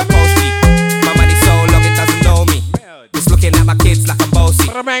 how bossy. My money so long it doesn't know me. Just looking at my kids like I'm bossy.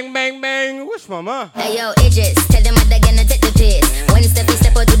 Bang bang bang, wish mama. Hey yo, Idris, tell them what they're gonna take the piss. One step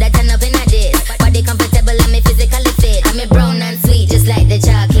out to that turn up in a diss. Body comfortable and me physically fit. I'm a brown and sweet just like the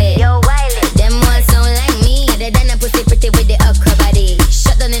chocolate. Yo, Wiley, them all sound like me. They done a pussy pretty with the okra body.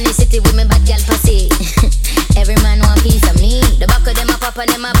 Shut down in the city with me bad gal pussy. Every man want piece of me. The back of them a pop and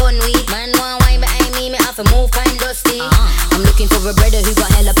them a bun weed. Man want wine behind me have to move kind dusty. I'm looking for a brother who got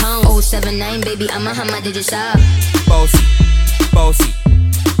hella pound. 079 baby, I'm a hammer, did you shop? Bossy, bossy,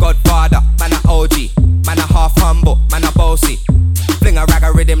 Godfather, man a OG, man a half humble, man a bossy. Fling a rag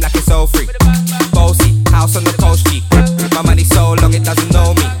a rhythm like it's so free. Bossy, house on the coast G. My money so long it doesn't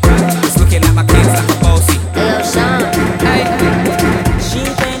know me. Just looking at my kids like a bossy. Hello, Sean. Hey. She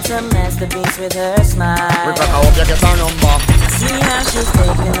paints a masterpiece with her smile. Rebecca, I hope you get her number. See how she's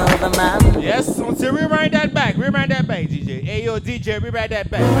taking over my. Yes, on to rewind that back, DJ. Hey yo, DJ, rewind that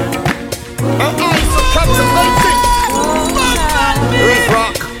back. Yeah.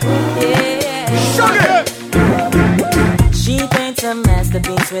 She paints a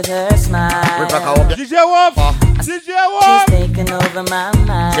masterpiece with her smile. DJ Wolf, DJ Wolf. She's taking over my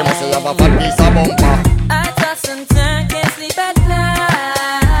mind. She must have a fat piece of bumper. I toss and turn, can't sleep at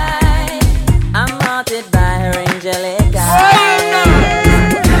night. I'm haunted by her angelic eyes.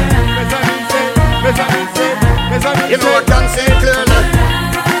 You know I can see clearly.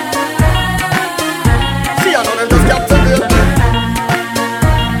 See, I know them just captivate me.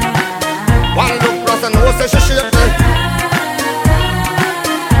 One look cross and no say she shape me.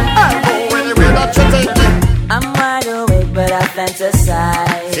 I'll go anywhere that you take me. I'm wide awake but I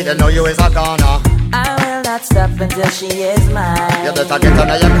fantasize. See, they know you is a goner. I will not stop until she is mine. You better get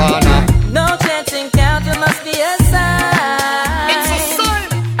under your corner. No chance encounter must be a sign. It's a sign.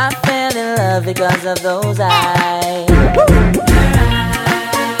 I fell in love because of those eyes.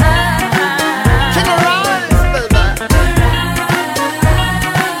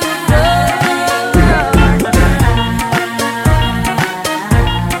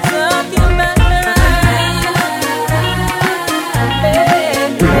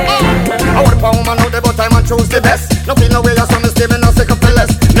 no time and choose the best. No feel no way you some stay, me no sick of the less.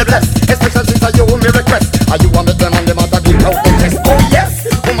 Me bless, especially since you me request. Are you want me them and them other deep out the chest? Oh yes,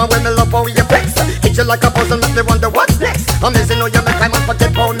 woman when me love how you flex. Hit you like a puzzle, make me wonder what's next. Amazing how you make time and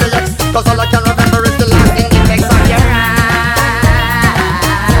forget about me ex. Cause all I can remember is the last thing you text on your eyes.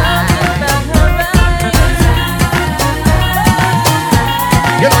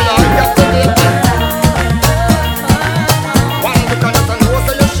 You know you got to be one look at us and know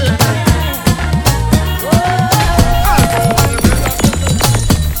so you shit.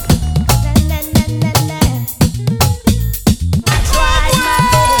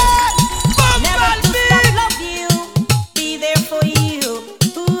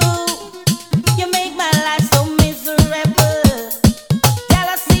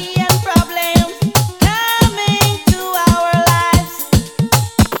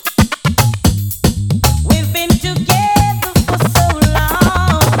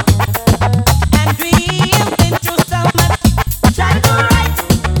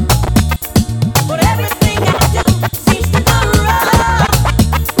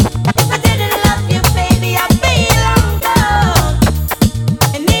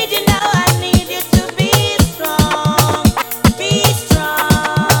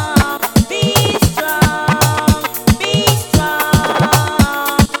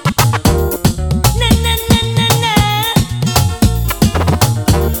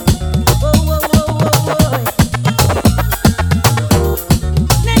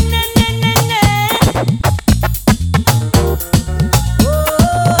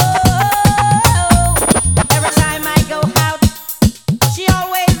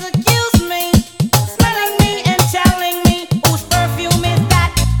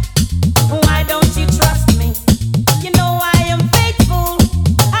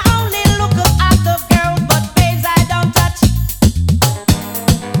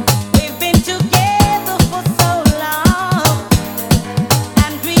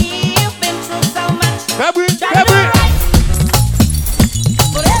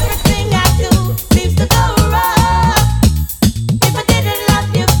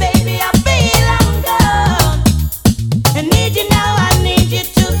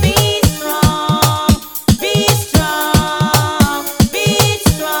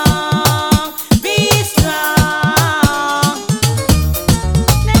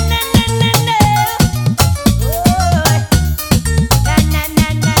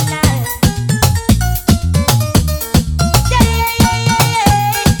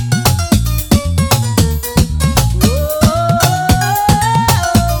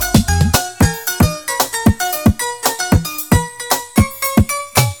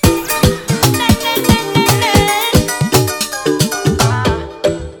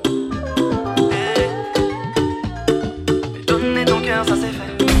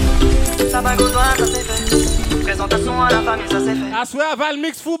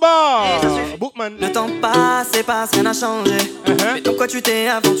 Djvalmix Fouba. Bookman. Le temps passe et passe, rien n'a changé. Mais donc quoi tu t'es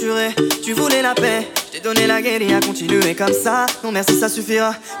aventuré? Tu voulais la paix, je t'ai donné la guérilla, continuer comme ça. Non merci, ça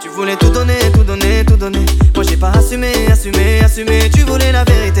suffira. Tu voulais tout donner, tout donner, tout donner. Moi j'ai pas assumé, assumé, assumé. Tu voulais la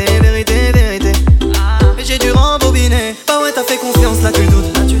vérité, vérité, vérité. Mais j'ai dû rembobiner. Bah ouais, t'as fait confiance, là tu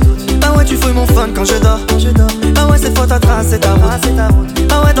doutes. Bah ouais, tu fouilles mon fun quand je dors. Bah ouais, cette fois ta trace, c'est ta route.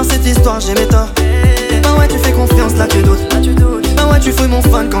 Bah ouais, dans cette histoire j'ai mes torts. Bah ouais, tu fais confiance, là tu doutes. Bah ouais, tu fouilles mon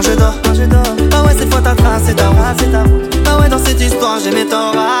fun quand je dors. Bah ouais, cette fois ta trace, c'est ta route. Bah ouais, dans cette histoire j'ai mes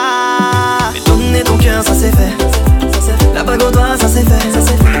torts. Mais donner ton cœur, ça c'est fait. La bague au doigt, ça c'est fait.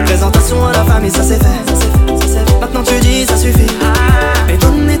 Présentation à la famille, ça c'est fait. Maintenant tu dis ça suffit. Mais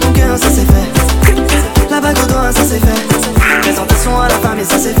donner ton cœur, ça c'est fait. La bague au doigt, ça c'est fait. Présentation à la famille,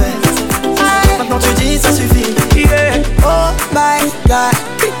 ça c'est fait. Maintenant tu dis ça suffit. Yeah. Oh my God,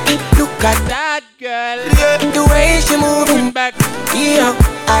 look at that girl. Yeah. The way she moving back. Yeah,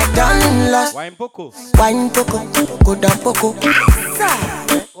 I done lost. Wine poco. Wine poco, go down poco.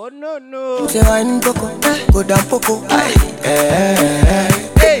 Oh no no. Say wine poco, go down poco. Hey,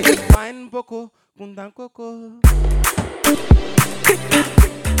 wine poco, go down coco.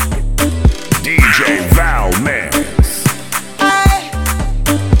 Djvalmix.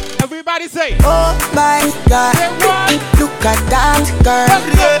 Everybody say, oh my God, look at that girl.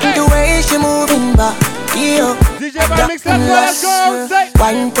 The way she moving back. Yeah, Djvalmix, let's go. Say,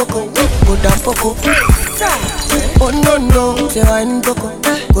 wine poco, go down poco. Oh no no, say wine poco,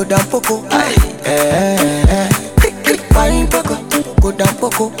 go down poco. Wine poco, go down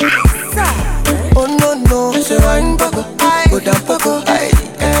poco. Oh no no, say wine poco, go down poco.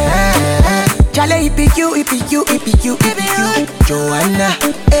 Charlie, it be you, Joanna.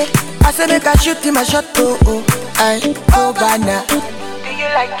 I said make I shoot him a shot, oh, I go banana. Do you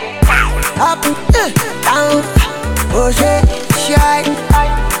like it? Up, down, oh shit, shy.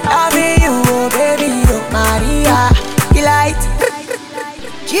 Loving you, oh baby, oh Maria. Delight,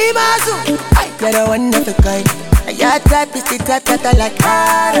 Jimazu, you're the one of a kind. Your type is the type that I like.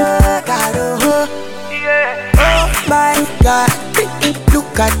 Caro, oh my God,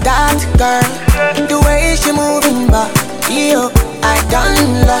 look at that girl, the way she moving back. Yo, I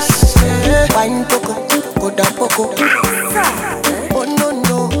done lost. Wine poco, go down poco. Oh no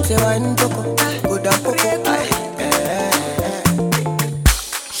no, say wine poco, go down poco.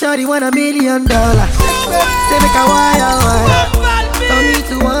 Shawty want $1 million. Say make a wire. Don't need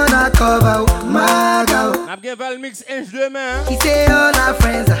to wanna cover my girl. Djvalmix inch de main. He say all our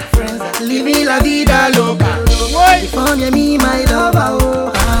friends are living la vida loca. For me, my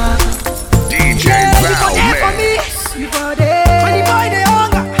lover. Djvalmix. You for there. When the boy they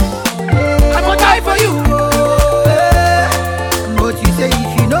hunger, I go die for you. But you say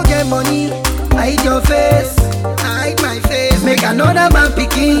if you no get money, hide your face, hide my face. Make another man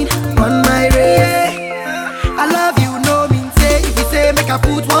picking on my race. I love you, no mean say. If you say make I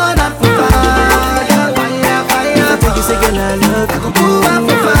put one hand for fire. If I say girl I love you, I go put one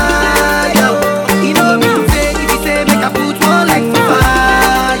for fire. You know mean say. If you say make I put one like for fire.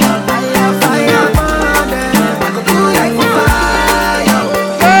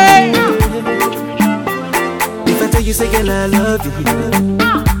 You say, girl, I love you.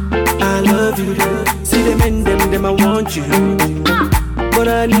 I love you. See them and them, I want you. But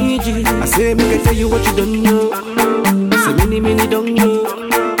I need you. I say, make I tell you what you don't know. Say, many don't know.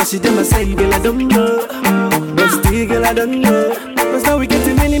 I see them, I say, girl, I don't know. But still, girl, I don't know. Cause now we get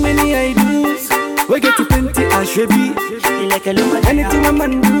to many ideas. We get to plenty, I should be. Like a luma. Anything a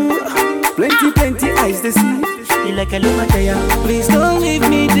man do. Plenty eyes they see. Like a luma. Please don't leave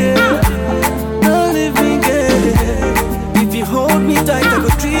me there. Don't leave me there. If you hold me tight, I go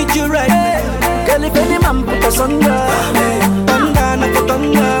treat you right. Girl, if any man put us under, thunder, not for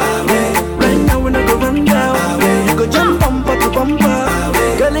thunder. Right now when I go run down, you go jump bumper to bumper.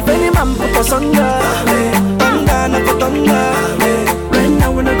 Girl, if any man put us under, thunder, not for thunder. Right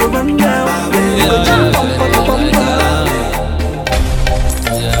now when I go run down, you go jump bumper to bumper.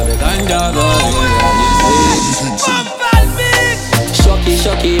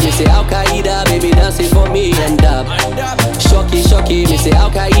 Shocky, me say Al-Qaeda, baby dancing for me and up. Shocky, me say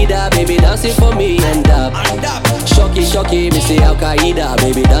Al-Qaeda, baby dancing for me and up. Shocky, me say Al-Qaeda,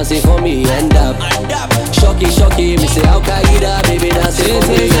 baby dancing for me and up. Shocky, me say Al-Qaeda, baby dancing for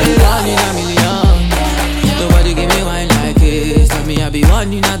me and up. 1 in a million, nobody give me wine like this. Tell me I be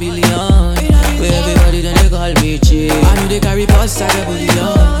 1 in a billion. Where everybody then they call me cheap. I know they carry post like a billion.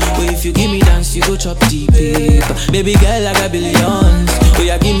 But if you give me dance, you go chop deep. Baby girl, I got billions. Oh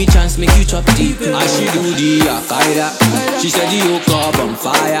yeah, give me chance, make you chop deep. And she do the Al-Qaeda. She said the yoke up on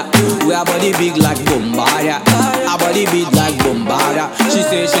fire. We are body big like Bombardier. Our body big like Bombardier. She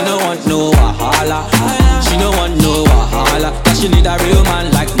say she no want no wahala. She no want no wahala. That she need a real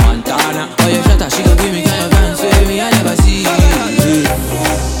man like Montana. Oh yeah, shut up, she gon' give me kind of dance. Baby, I never see.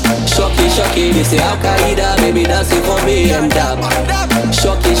 Shocky, me say Al-Qaeda, baby dancing for me and up.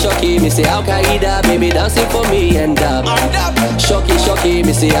 Shocky, me say Al-Qaeda, baby dancing for me and up. Shocky,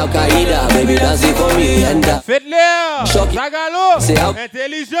 me say Al-Qaeda, baby dancing for me and up. Faites-le, Zagalo,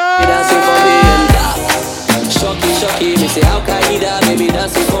 intelligent, dancing for me and up. Shocky, me say Al-Qaeda, baby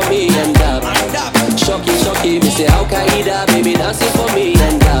dancing for me and up. Shocky, me say Al-Qaeda, baby dancing for me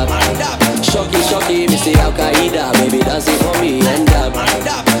and up. Shocky, me say Al-Qaeda, baby dancing for me and up.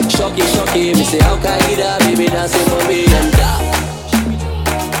 Shocky, me say Al-Qaeda, baby dancing for me and up.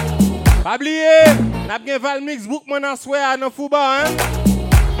 Pas oublier, n'a bien Djvalmix book mon en soir dans Fouba hein.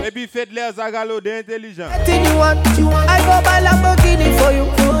 Et puis faites-le Zagalo d'intelligent. Anything you want, I go buy Lamborghini for you.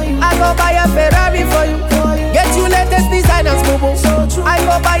 I go buy a Ferrari for you. Get you latest designers, boo. I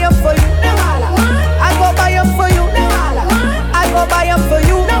go buy them for you. I go buy them for you. I go buy them for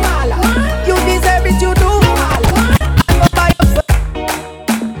you. You deserve it, you do. I go buy them for you.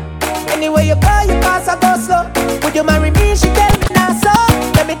 Anyway you go, you pass a go slow. Would you marry me? She tell me now so.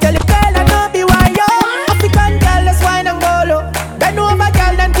 Let me tell you, girl, I know be why yo. African girl, let's wine and go low. Bend over,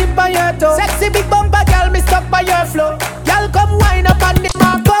 girl, and tip on your toe. Sexy big bumper, girl, me stuck by your flow. Girl, come wine up on the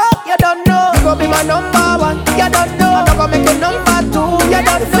marco. You don't know, you go be my number one. You don't know, I'm gonna make you number two. You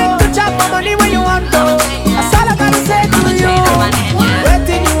don't know, to chop my money when you want to. That's all I gotta say to you.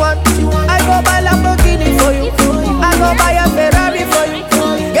 Waiting you want, I go buy Lamborghini for you. I go buy a Ferrari for you.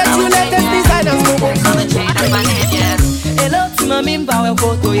 Get you latest designers, boo. Hello, tu m'as mis m'bawe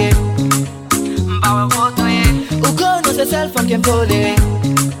photo ye. M'bawe photo ye. Ou kono se self from Kempole.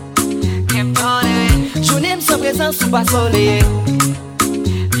 Kempole. Jounim sans présence ou pas soleil.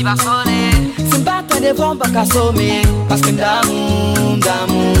 qu'à sonner. C'est pas ta devant pas qu'à sommer. Parce que d'amour,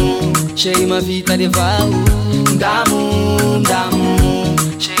 chérie ma vie t'as des valous. D'amour,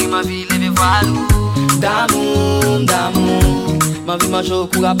 chérie ma vie les valous. D'amour, ma vie mange au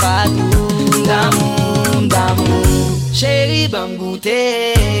cours à pas tout. D'amour, chérie bamboute.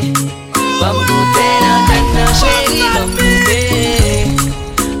 Bamboute dans ta chérie bamboute.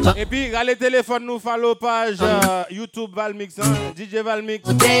 Et puis, allez téléphone nous follow page YouTube Djvalmix, Djvalmix.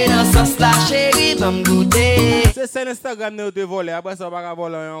 C'est ça Instagram nous te voler, après ça on va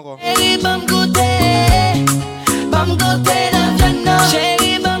voler encore. Chérie bamboute, bamboute dans Jana.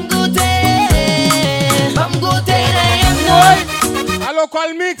 Chérie bamboute, bamboute dans. Allo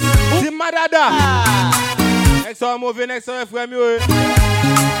Djvalmix, c'est Madada. Next time mauvais, next time frère mieux.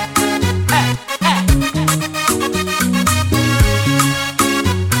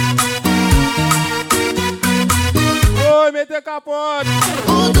 Oh, mettez capote.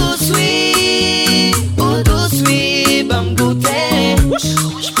 Oudou sweet, bamboute.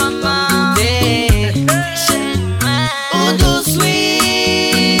 Ouch, maman. Oudou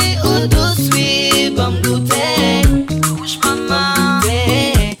sweet, bamboute. Ouch, maman.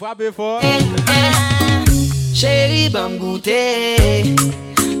 Frappez fort. Chérie bamboute.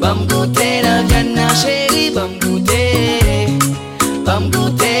 Bamboute na Jana, chérie bamboute.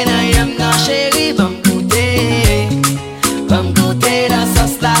 Bamboute na Yamna, chérie bamboute. Bamboute na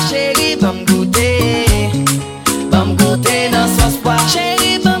sauce la chérie bamboute. Bamboute na sauce pois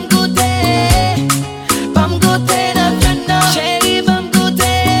chérie bamboute. Bamboute na Jana, chérie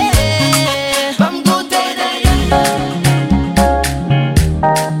bamboute. Bamboute na Yamna.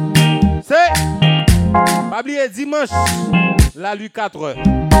 C'est pas oublier dimanche la lui 4h.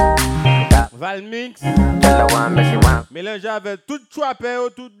 Djvalmix mélange avec tout Chouapé,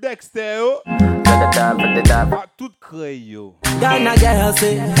 tout Dexter, tout Crayo.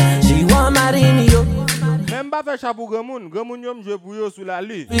 Même pas fait chapeau Gamoun yom je pour yo sous la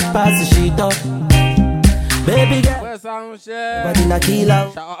lue. Baby girl, ouais, ça on cher. Body na killer.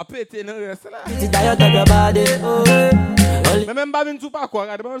 Ça a pété dans le reste là. It's diet of your body. Mais même pas venir tout pas quoi,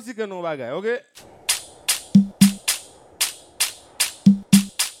 regarde même si que non bagay, OK?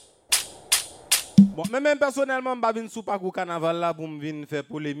 Bon, même personnellement, je ne suis pas au carnaval là pour me venir faire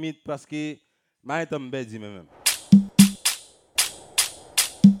polémique parce que je suis bête même.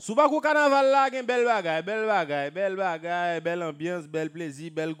 Si pas au carnaval là, il y a belle ambiance, belle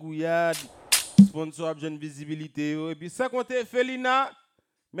plaisir, belle gouillade, sponsor, jeune visibilité. Et puis, ça compte Felina,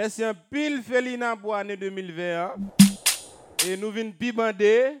 merci un pile Felina pour l'année 2021. Et nous venons pi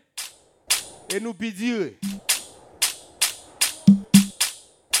bander et nous pi dire.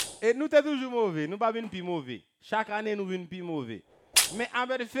 Et nous sommes toujours mauvais, nous ne sommes pas plus mauvais. Chaque année, nous sommes plus mauvais. Mais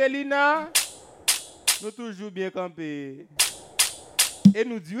avec Felina, nous sommes toujours bien campés. Et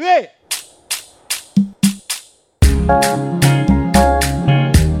nous disons, hey!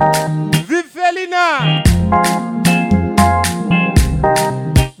 Vive Felina!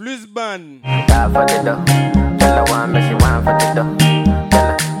 Plus bonne.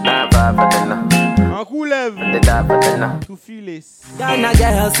 En coulève, tout filet. Ghana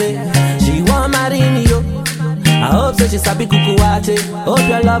girl say she want marry me yo. I hope so she sabi kuku wache. Hope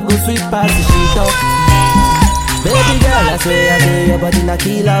your love go sweet past the sheet up. Baby girl, I say your body na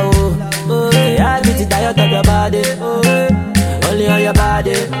killer oh. Oh, yeah, I beat it diet of your body. Oh, only on your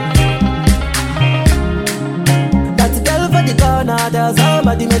body. That girl for the corner, there's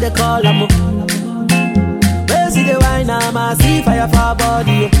somebody made a call I'm where see the wine, I see fire for her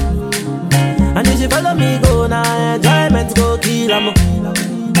body. And if you follow me, go now, enjoyment go kill 'em.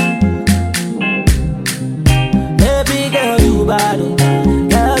 Baby girl, you bad,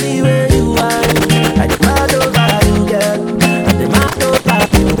 girl, the way you are. I demand over you, girl. I demand over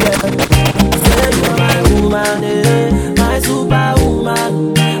you, girl. Say you're my woman, my superwoman.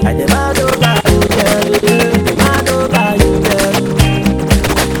 I demand over you, girl. Demand over you, girl.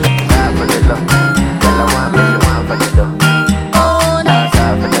 Die for the love, girl, I want me, you want for the love. Oh, no.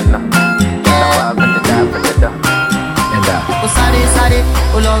 Die for the love. Sáré,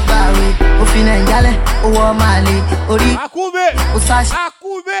 ó lọ gbàwé, ó fi Nàìjálẹ̀, ó wọ Màlé, orí. Akúbé, ó sáṣẹ.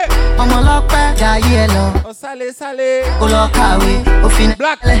 Akúbé. Ọmọ ọlọ́pẹ́ jayé ẹ lọ. Ó sálé. Ó lọ kàwé, ó fi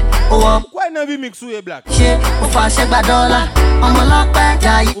Nàìjálẹ̀, ó wọ. Pourquoi il n'a vu mixer les blacks? Ṣé ó fàṣẹ gba dọ́là? Ọmọ ọlọ́pẹ́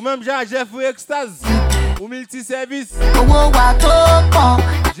jayé. Ou même Jean-Jeffrey Extase, ou multi-service. Owó wa tó pọ̀.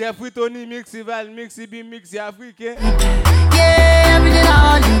 Jeffrey Tony mix, Djvalmix, B-mix, africain. Yeah, everyday na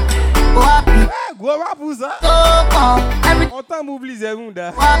holiday. Oh happy, gros rap pour ça. On t'a mobilisé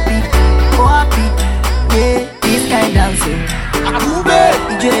Runda. Oh happy, yeah, this kind dancing. Akube,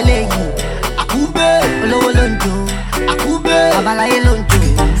 ijo eléyìí. Akube, olówó ló ń jó. Akube, abalaye ló ń jó.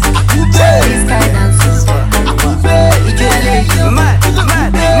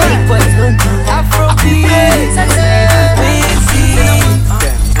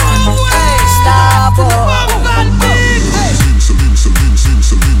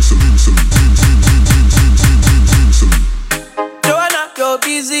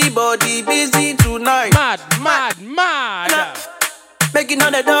 body busy tonight. Mad. Making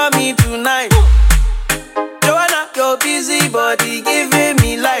all the dummy tonight. Joanna, your busy body giving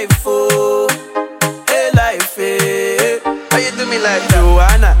me life, oh. Hey, life, hey. How you do me like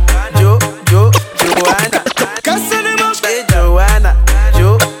Joanna? Joanna. Hey, Joanna.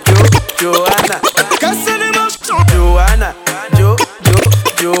 Joanna. Joanna.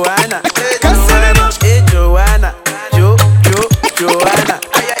 Joanna. Hey, Joanna. Joanna.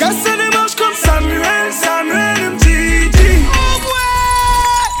 Casse les manches comme Samuel Mtiti.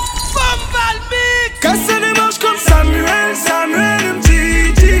 Casse les manches comme Samuel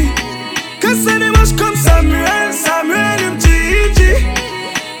Mtiti. Casse les manches comme Samuel Mtiti.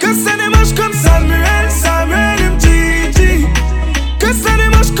 Casse les manches comme Samuel Mtiti. Casse les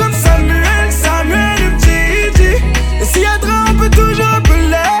manches comme Samuel Mtiti. Et s'il y a trop, on peut toujours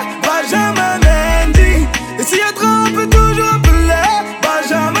appeler Benjamin Mendy. Et s'il y a trop, on peut toujours appeler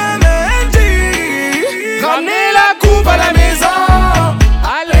Benjamin Mendy. Ramenez la coupe à la maison.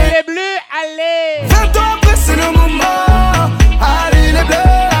 Allez les bleus, allez. 20 ans après c'est le moment. Allez les bleus,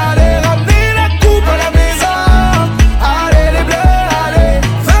 allez. Ramenez la coupe à la maison. Allez les bleus, allez.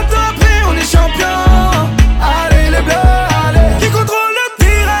 20 ans après on est champion. Allez les bleus, allez. Qui contrôle le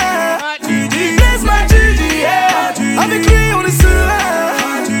terrain? Blaise Matuidi, yeah. Avec lui on est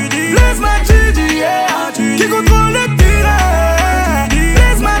serein. Blaise Matuidi, yeah. Qui contrôle le terrain?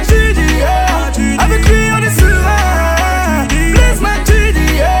 Blaise Matuidi, yeah. Avec lui on est serein. Blaise Matuidi,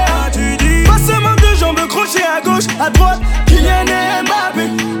 yeah. Passement de jambes crochet à gauche, à droite. Kylian Mbappé.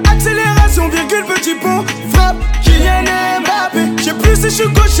 Accélération, virgule, petit pont. Frappe, Kylian Mbappé. Je sais plus si je suis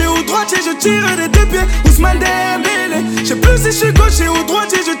gaucher ou droitier, je tire des deux pieds. Ousmane Dembélé. Je sais plus si je suis gaucher ou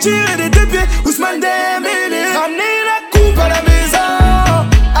droitier, je tire des deux pieds. Ousmane Dembélé. Ramenez la coupe à la maison.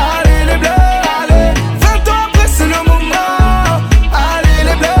 Allez les bleus, allez. 20 ans après c'est le moment. Allez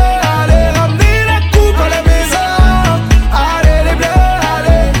les bleus, allez. Ramenez la coupe à la maison. Allez les bleus,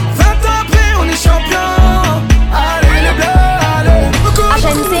 allez. 20 ans après on est champion. Allez les bleus, allez.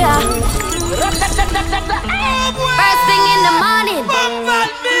 First thing in the morning,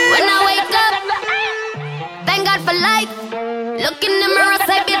 when I wake up, thank God for life. Look in the mirror,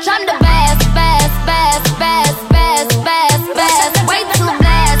 say, bitch, I'm the best. Way too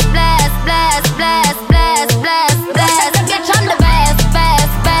blessed. Bitch, I'm the best.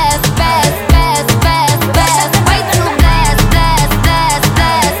 Way too blessed.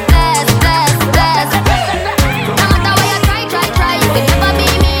 No matter what you try, you can never be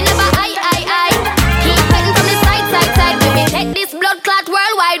me, never I. Keep heading from the side, baby, take this blood clot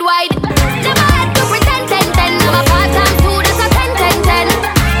worldwide. Never had to pretend, I'm a part-time student, so 10.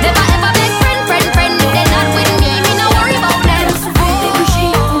 Never ever beg friend, if they're not with me no worry about them.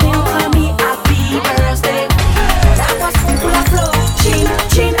 Bougie, entre amis, happy birthday. Ta poisson pour la flow, chin,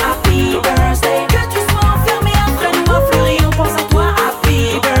 happy birthday. Que tu sois enfermé, entraînement fleuri, on pense à toi, happy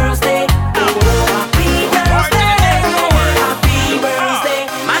birthday. Happy birthday.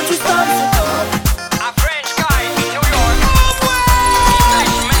 Man, tu stop. A French guy in New York.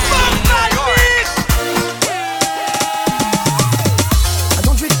 I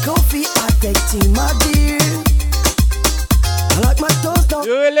don't drink coffee, I take tea, my dear. I like my toast down.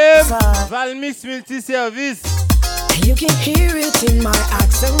 Yo élève, Djvalmix multiservice. You can hear it in my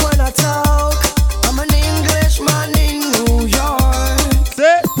accent when I talk. I'm an Englishman in New York.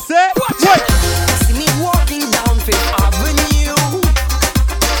 Say, what? See me walking down Fifth Avenue.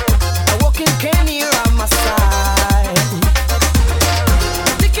 I walk in Kenny on my side.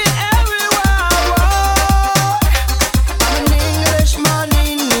 Thinking everywhere I walk. I'm an Englishman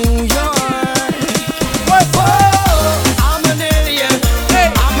in New York. Whoa, I'm an alien.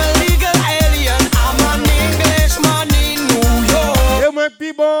 I'm a legal alien. I'm an Englishman in New York. Et moi pi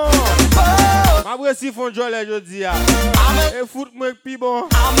bon. Ma bresi font jolé jodi a. Et foot moi pi bon.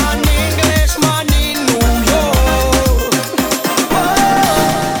 I'm an Englishman in New York.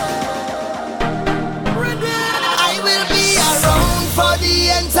 I will be around for the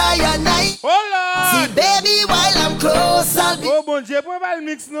entire night. Hola. See, baby, while I'm close, I'll be. Oh bon Dieu, pour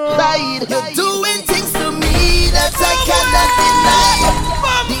Djvalmix non. You're doing things to me that I cannot deny.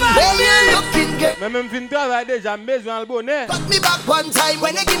 The way you're looking, girl. Mais même fin travail déjà, besoin le bonnet. Put me back one time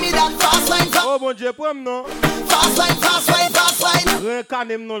when you give me that fast line. Oh bon Dieu, pour non. Fast line.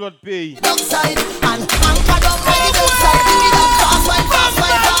 Réincarner dans l'autre pays. Outside and anchor down by the outside. Give me that fast line. Fast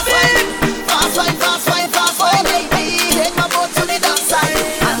line, baby. Take my boat to the dark side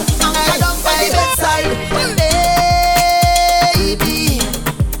and anchor down by the bedside. Baby,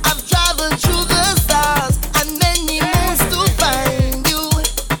 I've traveled through the stars and many moons to find you.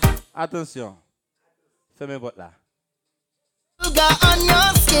 Attention. Fermez votre là. Sugar on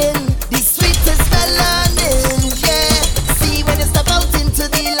your skin, the sweetest melanin, yeah. See when you step out into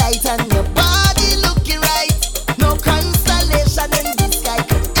the light and your body looking right. No constellation in the sky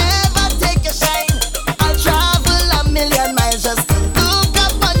could ever take your shine. I'll travel a million miles just to look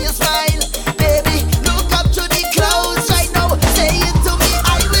up on your smile. Baby, look up to the clouds right now. Say it to me,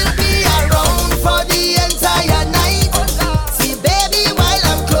 I will be around for the entire night. See, baby, while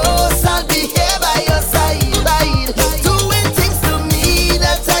I'm close, I'll be here by your side. Doing things to me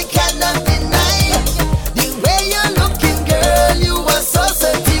that I cannot deny. The way you're looking, girl, you are so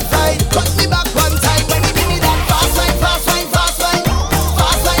certified. Cut me back one time when you give me that fast wine, fast wine, fast wine.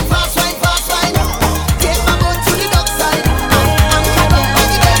 Fast wine, fast wine, fast wine. Take my boat to the dock side. I'm coming on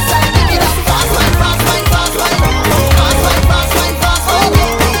the best side. Give me that fast wine, fast wine, fast wine. Fast wine, fast wine, fast wine.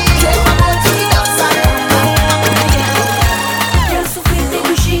 Take my boat to the dock side. Quel souffle des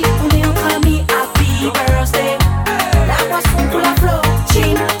bougies, on est entre amis, happy birthday. La boisson pour la flot,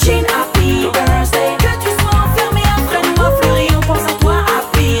 chin, chin, happy birthday. Que tu sois enfermé après nous à fleurir, on pense à toi,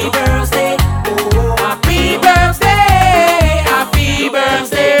 happy birthday. Oh, happy birthday, happy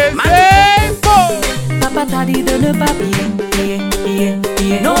birthday. Papa t'a dit de ne pas plier,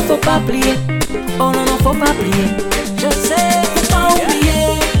 non faut pas plier, oh non non faut pas plier. Je sais, faut pas oublier,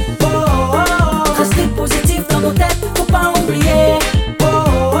 oh oh oh. Rester positif dans nos têtes, faut pas oublier, oh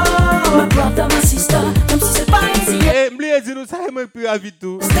oh oh. Ma brother, ma sister, comme si c'est pas easy. Eh, m'blier dis nous ça et moi plus vite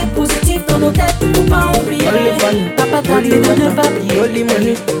tout. Rester positif dans nos têtes, faut pas oublier. Papa t'a dit de ne pas plier. Only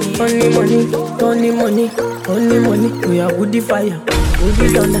money, only money, only money, only money. We are with the fire, with the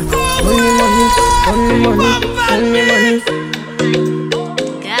thunder. Only money, only money, only money.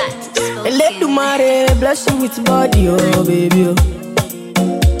 Let the mare bless you with body, oh baby.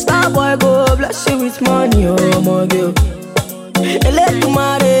 Oh. Star boy go bless you with money, oh my girl. Let the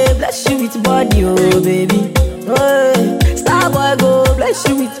mare bless you with body, oh baby. Oh, star boy go bless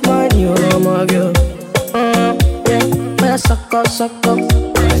you with money, oh my girl. Yeah, suck up, suck up.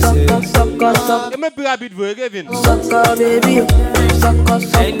 Et me plus rapide vous Kevin. Sucker baby, sucker,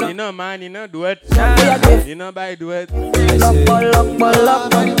 sucker. You know man, you know duet. You know by duet.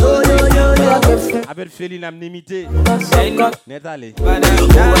 Appelle Féline à m'imiter. Net allé. When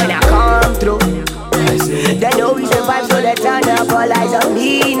I come through, they know we survive, so they turn up all eyes on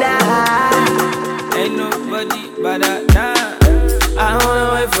me now. Ain't nobody but that. I don't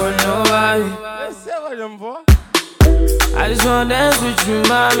wanna wait for nobody. I just wanna dance with you,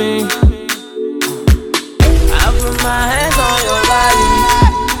 mommy. I put my hands on your body.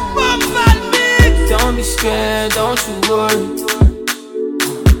 Don't be scared, don't you worry.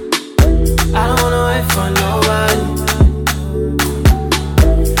 I don't wanna wait for nobody.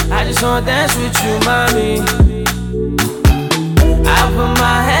 I just wanna dance with you, mommy. I put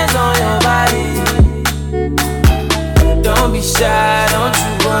my hands on your body. Don't be shy, don't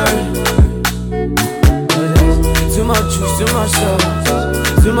you worry. Too much juice, too much sauce.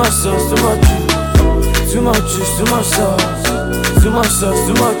 Too much sauce, too much juice. Too much juice, too much sauce. Too much sauce,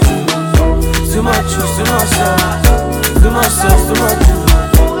 too much juice. Too much juice, too much sauce. Too much sauce, too much juice.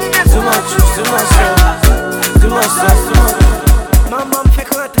 Too much juice, too much sauce. Too much sauce, too much juice. Maman me fait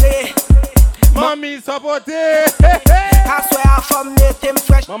rentrer. Mamie supporter. I swear from me, t'es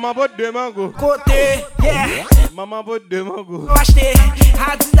fresh. Maman botte de mango. Côté, yeah. Maman botte de mango. Acheter,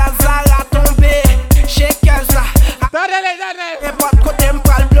 Adidas Zara tombé. Shakers là. Et pas de côté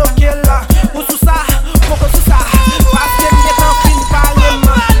m'pral bloquer là. Ou sous ça, pourquoi sous ça. Parce que m'y est en fin par les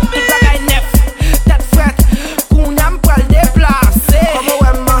mains. Tout bagaille neuf, tête frette. Qu'on a m'pral déplacer. Comme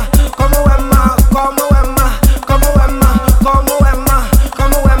ouema, comme ouema, comme ouema, comme ouema, comme ouema,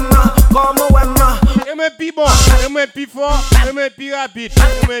 comme ouema, comme ouema. Et me pi bon, et me pi fort, et me pi rapide,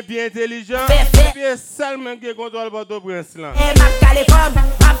 et me pi intelligent. Et puis seulement qui contrôle votre prince là. Et ma califone,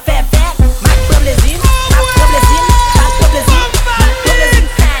 ma fait faire, ma problésine.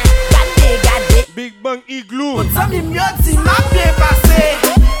 Big Bang Igloo. Ça m'y mieux si m'a bien passé.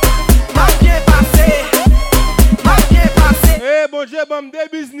 M'a bien passé. M'a bien passé. Eh bon Dieu, bon des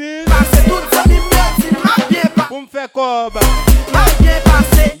business. Passé tout ça m'y mieux si m'a bien passé. Pour me faire cob. M'a bien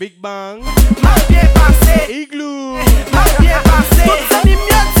passé. Big Bang. M'a bien passé. Igloo. M'a bien passé. Tout ça m'y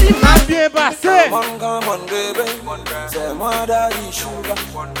mieux si m'a bien passé. Come on, baby. C'est moi daddy sugar.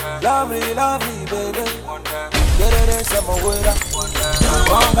 Lovely, lovely, baby. Get it in some way.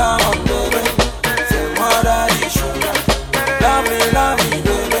 Come on, baby. C'est moi daddy sugar. Lovely, lovely,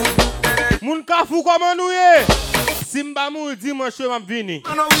 baby. Moun ka fou comment nous yé? Simba mou dimanche m'a vini.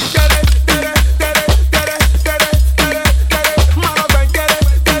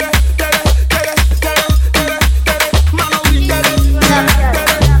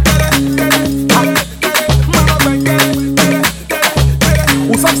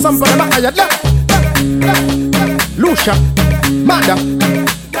 tired now. Lucia, Mada,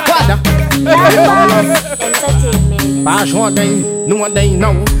 Wada. Page one day, no one day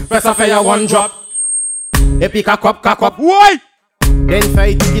now. Press a fire one drop. Epic a cup. Why? Then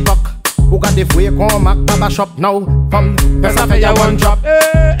fay tiki-tok. Who got the free come back Baba shop now? From press a fire one drop.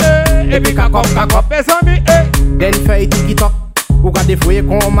 Epic a cup. Then fay tiki-tok. Who got the free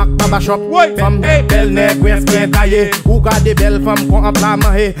come back Baba shop? From belle neck west bien taillé. Who got the belle femme qu'on a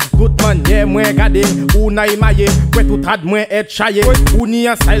plamé? Tout manière moins gardé. Ou na imaillé. Pour tout ad moins être chaillé. Ou ni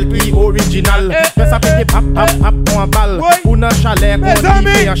un style qui original. Fais ça pété pap pour un balle. Ou na chalet qu'on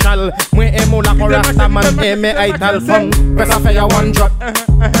dit un chal. Moi aime la qu'on rasta man aime aital femme. Fais ça fait ya one drop.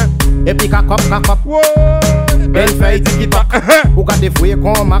 Epic a cup. Ben fay tiki-tok. Who got the free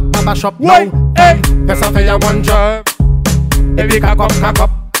come back Baba shop now? Fais ça fait ya one drop. Epic a cup.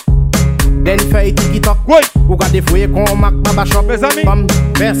 Then fay tiki-tok. Who got the free come back Baba shop? Femme,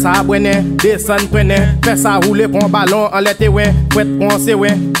 fais ça bonne, descend prenne. Fais ça rouler pour ballon en l'été ouais. Fouette qu'on sait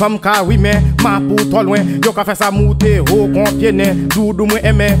ouais. Femme ka oui mais ma pour trop loin. Yo ka fait ça monter haut qu'on pienne. Doudou moi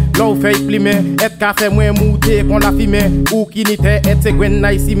aimé, l'eau fait plimer. Et ka fait moins monter qu'on la filmer. Ou qui n'était et c'est gwen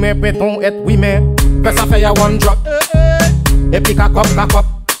nice mais préton et oui mais. Fais ça fait ya one drop. Epic a cup.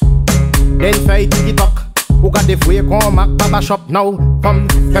 Then fay tiki-tok. Who got the free come back Baba shop now? From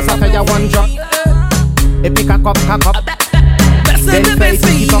fais ça fait ya one drop. Epic a cup. Then fay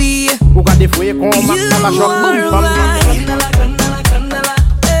tiki-tok. Who got the free come back Baba shop?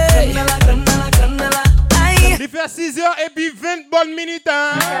 Il fait 6h et puis 20 bonnes minutes.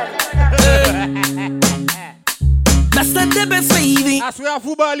 That's the best baby. Aswe a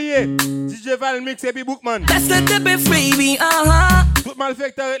footballier. Djvalmix et puis Bookman. That's the best baby. Tout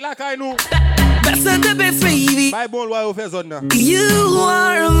malfecteur est là kay nous. That's the best baby. Bye bon loi au fait zone. You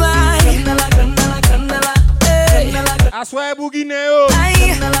are mine. Aswe bougine yo.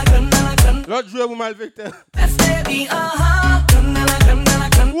 L'autre joueur pour malfecteur.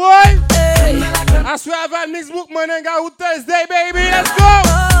 Ouais. Aswe Djvalmix Bookman and got Thursday baby. Let's go.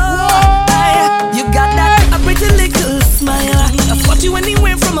 You got that a pretty little smile. I spot you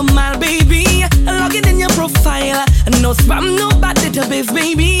anywhere from a mile, baby. Log it in your profile. No spam, no bad database,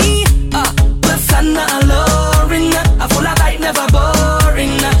 baby. Persona alluring. I full of light, never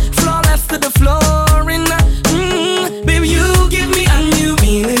boring. Flawless to the flooring. Baby, you give me a new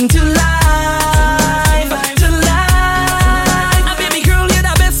meaning to life. To life. Baby girl, you're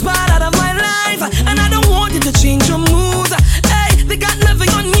the best part out of my life. And I don't want you to change your moves. Hey, they got nothing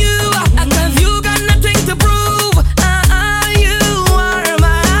on you. You got nothing to prove. You are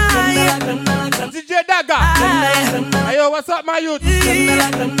mine. DJ Daga. Ayo, what's up, my youth?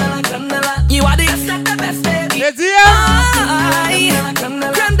 You are the best baby. Let's hear.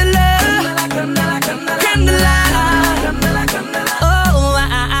 Oh,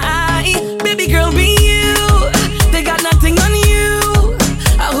 baby girl, be you. They got nothing on you.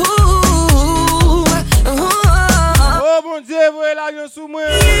 Oh mon Dieu, vous êtes là, sous moi.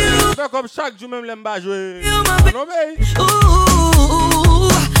 Fait comme chaque jour même l'aime pas jouer. Non mais.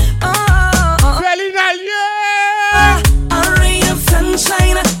 Felina lieu.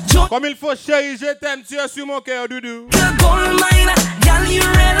 Comme il faut chérie, je t'aime, tu es sur mon cœur, doudou.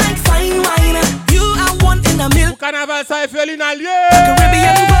 Au carnaval, ça est Felina lieu.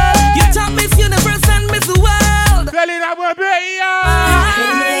 You top Miss Universe and Miss World. Felina bon pays.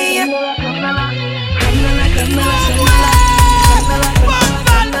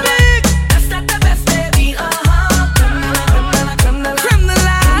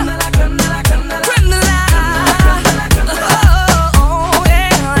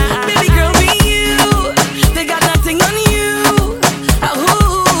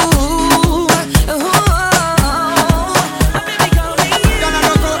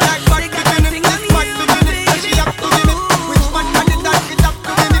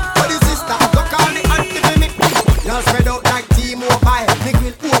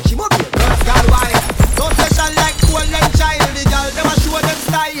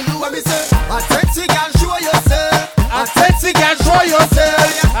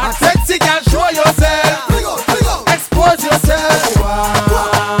 Expose yourself.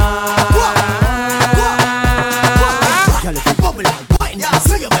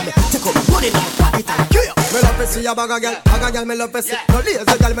 See a bag of girl, me love pussy. No lazy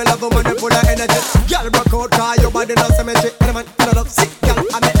girl, me love woman full of energy. Girl, broke out, cause your body no symmetry. Any man, no love, sick girl,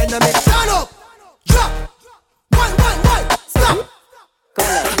 I'm the enemy. Turn up, drop, one, stop.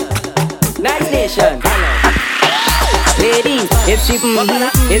 Nice Nation. Ladies, if she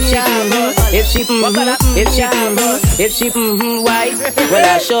white, well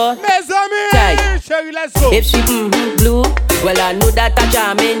I sure tight. chérie, let's go. If she blue, well I know that I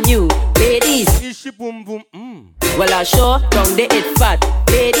jamming you. Ladies, if she boom boom, well I sure don't they it fat.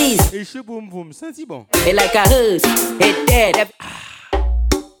 Ladies, if she boom boom, senti bon. It like a hearse, it dead.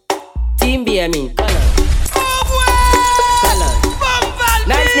 Team B, I mean, color.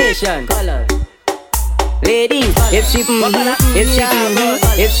 Nice nation, color. Ladies, if she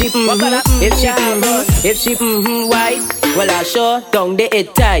white, well I sure don't they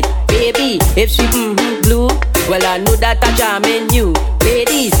it tight. Baby, if she blue, well I know that I jamming you.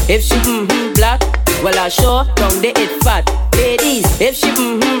 Ladies, if she black, well I sure don't they it fat. Ladies, if she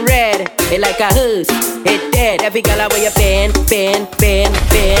red, it like a hearse, it dead. Every color where you pen.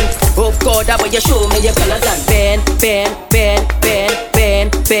 Oh God, that way you show me your colors and pen.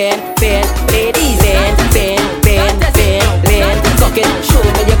 Ladies, pen. Cock it, show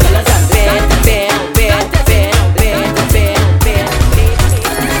me your colors and pen.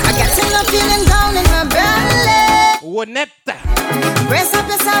 I got enough feeling down in my belly. Honnête. Brace up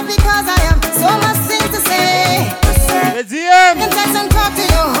yourself because I have so much things to say. Deuxième. It doesn't talk to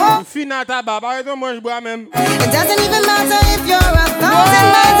your home. Fina tabac, par exemple, moi je bois même. It doesn't even matter if you're 1,000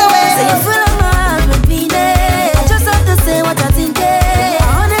 miles away. So you full of my heart with feeling. I just have to say what I think. I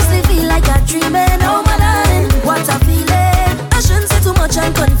honestly feel like I'm dreaming. Oh my darling, what I'm feeling. I shouldn't say too much,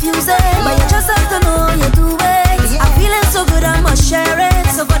 I'm confusing. But you just have to know you're doing. I'm feeling so good, I must share it.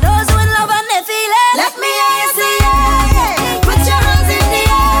 So for those who in love and they feel it, let me hear you say yeah. Put your hands in the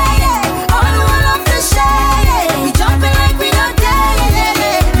air. All the one off the shade. We jumping like we don't care.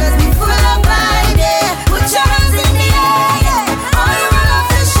 Cause we full of vibe, yeah. Put your hands in the air. All the one off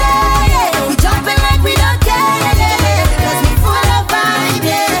the shade. We jumping like we don't care. Cause we full of vibe,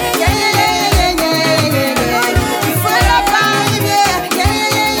 yeah. We full of vibe, yeah.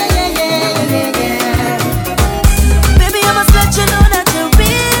 Baby, I must let you know that you're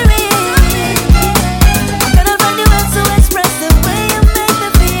really. I cannot find the words to express the way you make me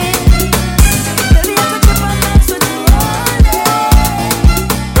feel. Baby, I could trip on next with you all day.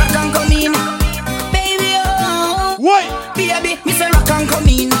 Rock and come in, baby, oh. What? Baby, me say rock and come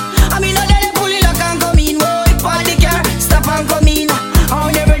in. I mean, no let it pull it, rock and come in. Whoa, if I the car, stop and come in. Oh,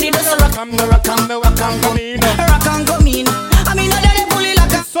 they ready to say rock and come in. Rock and come in. I mean, no let it pull it,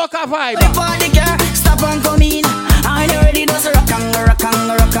 rock and Soca vibe. if I the car, stop and come in. I they ready to say rock and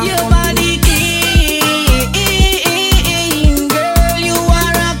your body king, girl, you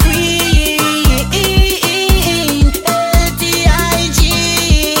are a queen. L-T-I-G.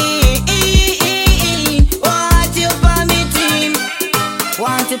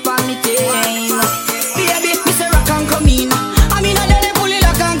 Want you for me team. Baby, me say rock and come in. I mean, I let it pull it,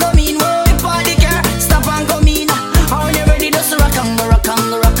 rock and come in. Whoa, if I the car, stop and come in. Oh, they ready to say rock and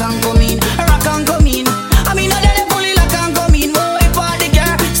come in. Rock and come in. I mean, I let it pull it, rock and come in. Whoa, if I the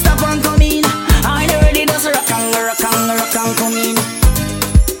car, stop and come in. Oh, they ready to say rock and come in.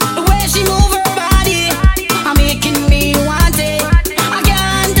 The way she move her body, making me want it. I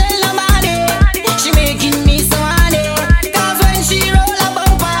can't tell nobody. She making me so honey. Cause when she roll a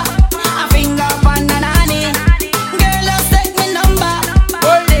bumper, a finger on the nanny. Girl, just take me number.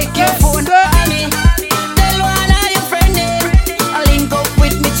 Take your phone for me. Tell one of your friends I'll link up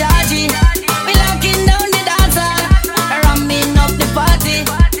with me chargy. We locking down the dancer, ramming up the party.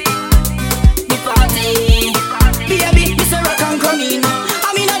 Baby, it's a rock and come in.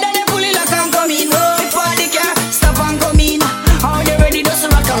 I mean, I done pull it rock and come in. Oh, if I the car, stop and come in. Oh, they ready to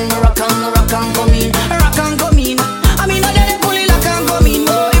rock and come in. Rock and come in. I mean, I done pull it rock and come in.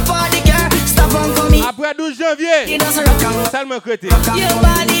 Oh, if I the car, stop and come in. Après 12 janvier, Salma Côté. Your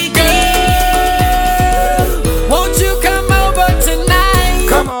body Girl, won't you come over tonight?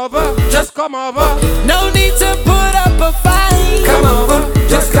 Come over, just come over. No need to put up a fight. Come over,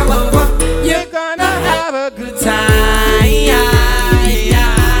 just come over. You're gonna have a good time.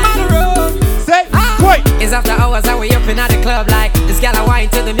 Say, wait. It's after hours and we up in at the club like this gal a wine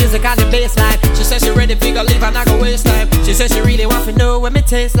to the music and the bass line. She says she ready to go leave and I go waste time. She says she really want to know what me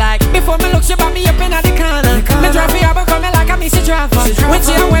taste like. Before me look, she brought me up in at the corner. Me drive me up and coming like I miss a driver. When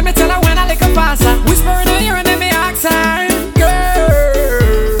she and when me tell her when I lick a faster. Whispering her ear and then me ask her, girl,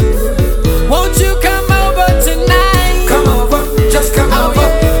 won't you come over tonight? Come over, just come over.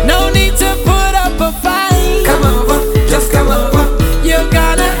 No need to put up a fight. Come over, just come over. You're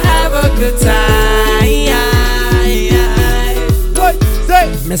gonna have a good time. What? Say,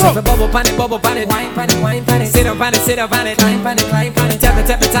 Me say for bubble pan it, wine pan it, sit up on it, climb pan it. Tell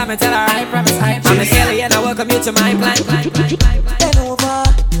me time and tell her I promise. I'm an alien, I welcome you to my plan. Bend over,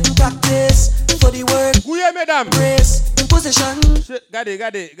 practice for the work. Oui, mesdames. Brace in position.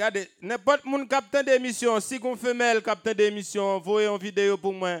 Regardez. N'importe mon capitaine d'émission, si qu'on femelle capitaine d'émission, voyez une vidéo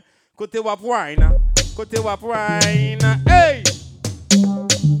pour moi. Côté wap wine. Côté wap wine. Hey!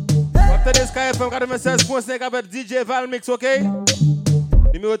 Wap tade Sky FM 96.5 avec Djvalmix, ok?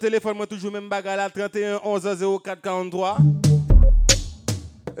 Numéro de téléphone, moi toujours même bagarre là, 31 11 04 43.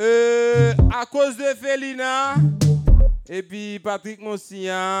 À cause de Felina et puis Patrick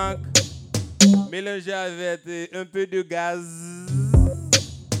Monsignacq, mélangé avec un peu de gaz,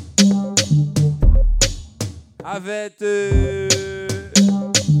 avec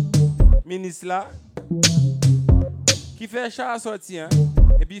ministre là, qui fait chat à sortir,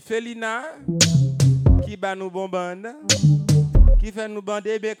 et puis Felina, qui bat nous bon bande, qui fait nous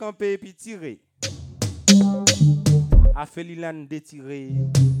bander, bien camper et puis tirer. A Felina nous détirer,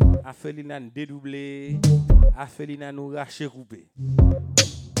 a Felina nous dédoubler, a Felina nous racher couper.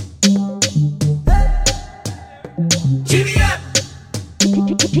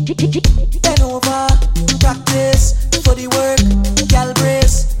 Bend over, practice for the work, gal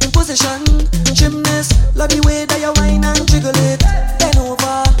brace, position, gymnast, love the way that you whine and jiggle it. Bend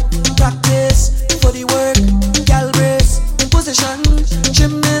over, practice for the work, gal brace, position,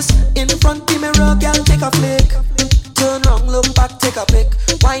 gymnast, in front the mirror, gal take a flick. Turn round, look back, take a pic.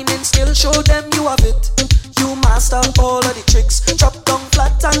 Whining skill, show them you have it. You master all of the tricks. Drop down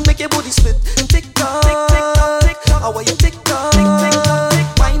flat and make your booty split. Tick tock, tick tock, tick tock. How are you tick tock, tick tock, tick.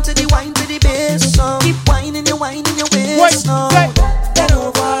 Wine to the bass song. Keep whining your waist now. Bend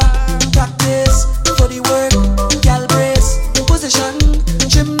over, practice for the work, gal brace, position,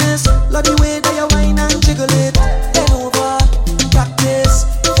 gymnast. Love the way that you whine and jiggle it. Bend over, practice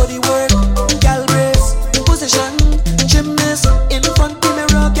for the work, gal brace, position, gymnast. In front the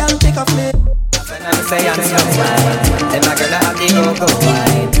mirror, gal take a flip. Say I'm so wild. And my girl I have the go-go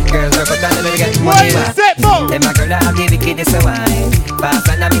wine. Girls work out and let me get money wine. And my girl I have the wickedest wine. Pass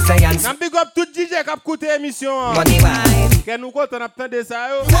and I say I'm so big up tout DJ qui a écouté l'émission. money wine. Que nous comptons on a plein de ça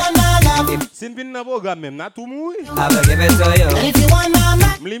yo. Si nous venons dans le programme même, n'a tout mourir. I will give it to you.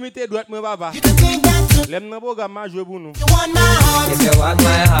 Me limiter droite moi papa. L'aime dans le programme ma jouer pour nous. If you want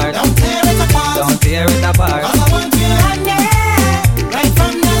my heart, don't tear it apart. I want you right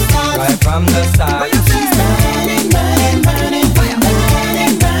from the start. Right from the start. She's burning, burning, burning, burning,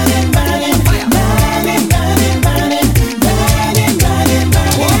 burning, burning, burning, burning, burning, burning, burning,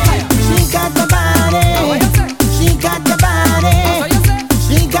 burning. She got the body. She got the body.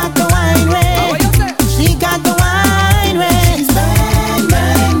 She got the wine red. She got the wine red. She's burning,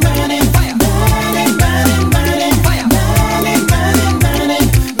 burning, burning, burning, burning, burning, burning, burning,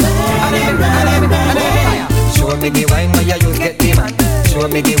 burning, burning, burning. Show me the wine where you use get the man. Show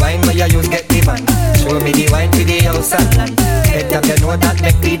me the wine where you use get the man. Show me the wine for the house and land. Head up you know that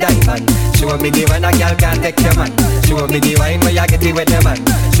make the diamond. Show me the wine a girl can't take your man. Show me the wine where you get it with the man.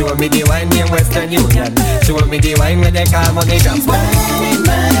 Show me the wine in Western Union. Show me the wine where they call money gram. Burning,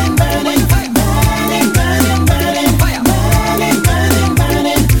 burning, burning, burning, burning, burning, burning, burning,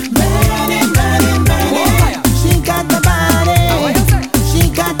 burning, burning, burning, burning. She got the body.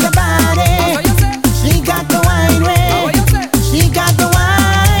 She got the body. She got the wine red. She got the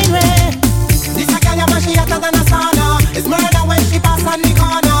wine red. This a girl you she hotter than a sauna. It's murder when she pass on the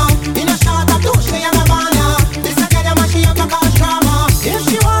corner. In a shot of two, she and a banner. This a girl you she hotter cause drama. If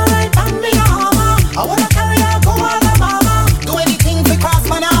she want right and me a hammer, I wanna carry her go all the mama. Do anything to cross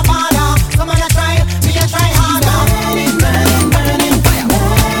man a border. Some man a try, me a try harder. Burning, burning, burning,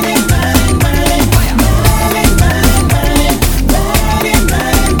 burning, burning, burning, burning, burning, burning, burning,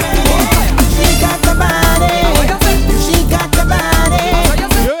 burning, burning. She got the body. She got the body.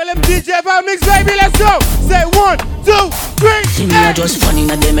 Yo, let me Djvalmix, baby, let's go. Say 1, 2, 3. See me a just funny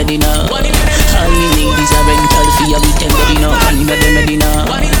na dem Medina. All me ladies are rental for your weekend Medina. Funny na dem Medina.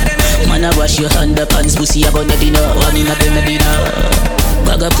 Man a wash your hand up and pussy about Medina. One in a dem Medina.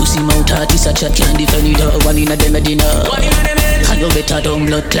 Bag a pussy mouth artist a chat can't defend it. One in a dem Medina. And you better don't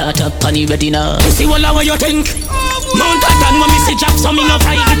blood clot up on the retina. You see what you think? Mount a gun when me see Jack so me no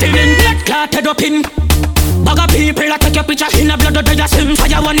fight it in. Blood clotted up in. Bag a people a take your picture in a blood that you swim.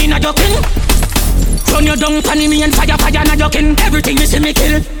 Fire one in a joking. Run your down panny me and fire na joking. Everything you see me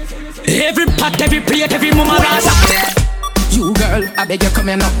kill. Every pot, every plate, every mama rasa. You girl, I beg you come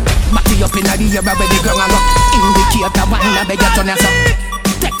here now. Batty up in the air where the ground a rock. Indicate the wine, I beg you turn yourself.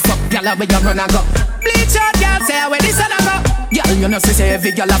 Take fuck, gyal, where you run a go. Bleach out, gyal, say where this a go. Gyal, you know say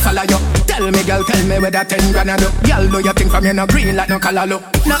every gyal a follow you. Tell me, gyal, tell me where that 10 grand a do. Gyal, do you think from you no green like no color look?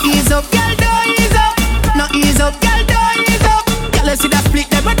 No ease up, gyal, do ease up. No ease up, gyal, do ease up. Gyal, you see that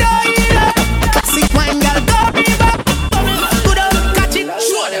split, never do ease up. Classic wine, gyal, go rev up. Good up, catch it,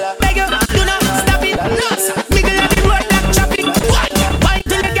 show them. Beg you, do not stop it, no sir. Miggle at the road like traffic. Wine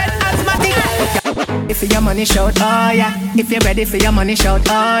till you get asthmatic. If your money short, oh yeah. If you're ready for your money shout,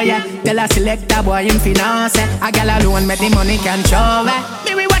 oh yeah. Tell a selector boy him finance. A girl alone make the money control.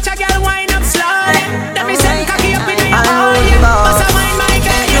 Me we watch a girl wind up slowly. Let me send cocky up in the oh yeah. Must I wind my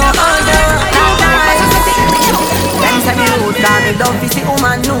girl, you Them say me rude, cause me love to see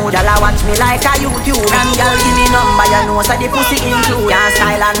woman nude. Y'all watch me like a YouTube. And y'all give me number, you know so the pussy include. Y'all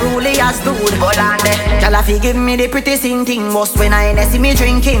style and rule as dude. Hold on there. Y'all fi give me the pretty sing thing. Most when I see me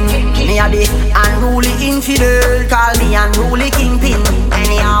drinking. Me a the unruly infidel. Call me unruly kingpin.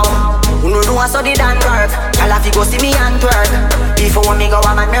 Anyhow, who know I saw the damn work. Y'all fi go see me and twerk. Before me go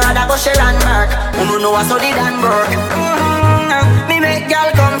a man, me rather go share and work. Who know I saw the damn work. Me make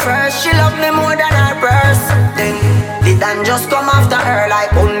y'all come first. She love me more than her purse. Then the Dan just come after her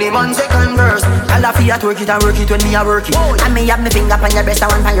like only 1 second verse. Y'all a fi at work it and work it when me a work it. And me have me finger on your breast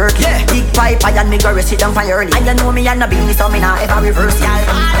and one for your key. Big pipe and me go rest it down for early. And you know me and the business so me nah ever reverse y'all.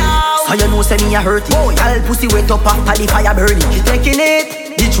 So you know say me a hurt it. Y'all pussy wet up after the fire burning. She taking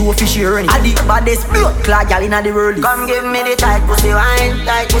it, the trophy she earning. A the baddest blood clot y'all inna the world. Come give me the tight pussy wine,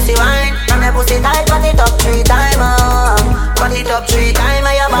 tight pussy wine. Come me pussy tight, put it up 3 times. Put it up 3 times.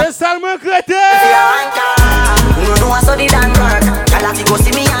 I have a Salmon Crete. you know I saw the damn work. Y'all have to go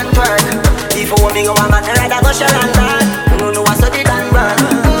see me and twerk. Before me go a man, rather go share and burn. You know I saw the damn work.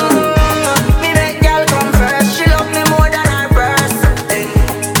 Me make y'all come first. She love me more than her purse.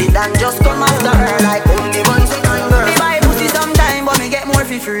 The Dan just come after her like only 1 second verse. Me buy pussy sometime, but me get more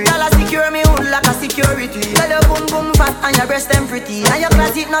for free. Y'all secure me hood like a security. Tell your boom boom fat and your breast them pretty. And your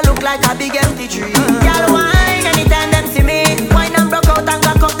closet no look like a big empty tree. Y'all whine anytime them see me. Wine and broke out and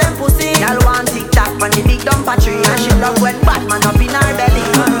cock up them pussy. Y'all want TikTok on the big dumper tree. And she love when Batman up in her belly.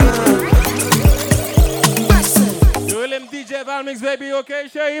 Yo, lem Djvalmix baby, ok,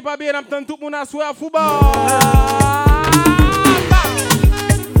 chérie, pas bien, n'attend tout mon assoir football.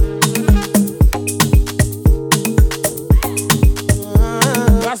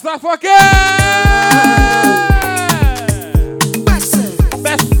 Rasta fuck Best.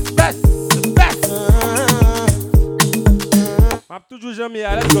 Map toujours jamais,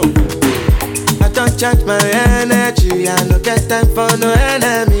 let's go. I don't charge my energy. I no get time for no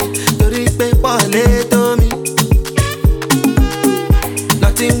enemy. Tori pe pole to me.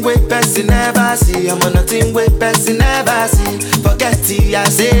 Nothing wey person never see. I'm on nothing wey person never see. Forget it, I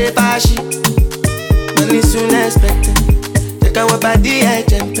say bashi. Money soon expected. Take our body, I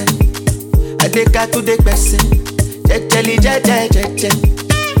jump. I take her to the person. Je.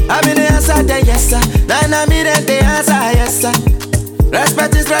 I'm in the answer, then yes sir. Nana me then the answer, yes sir.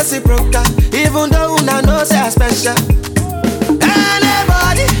 Respect is reciprocal, even though una know say I special.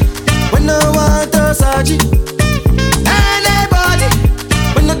 Anybody, when no one to search it. Anybody,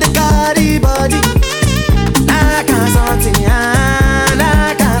 when no the carry body. I can't something,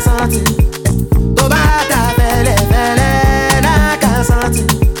 I can't something. To bata fele, I can't something.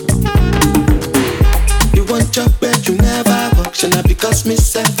 You want job where you never work, should not because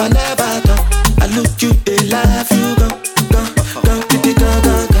myself I never talk. I look you, they laugh, you go.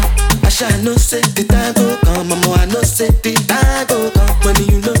 I know say the time go come, mama. I know say the time go come. When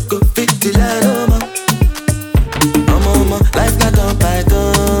you know go fit the line, mama. Life not on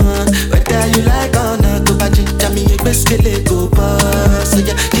python. Whether you like or not, go back to me. You best get it go pass. So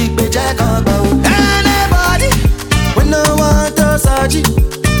yeah, keep me jack on bow. Anybody, when no one to search it.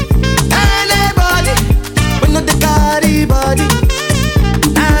 Anybody, when no the carry body.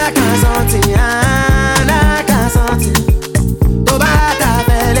 I can't something, I can't something. To bata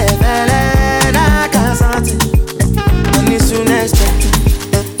fele.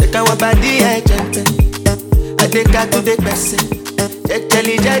 Take our body, I jump. I take her to the person.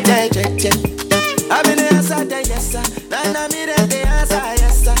 Je. I'm in the answer, then yes sir. Nana me then the answer,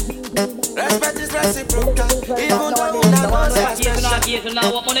 yes sir. Respect is reciprocal, even though we not know so special.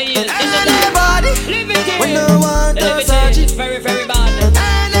 Anybody, when no one does search it. Very, very bad.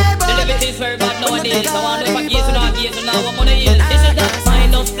 The limit is very bad nowadays. I want to forget you now, I'm on the hill. This is that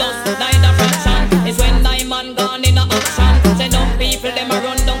sign of plus, 9 a fraction. It's when 9 man gone in a action. Send up people, them a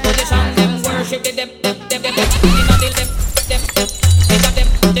run down position. Them worship the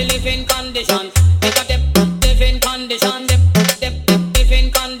the living condition. Make a living condition.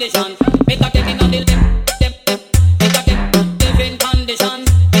 Living condition. Make a living condition. Living condition.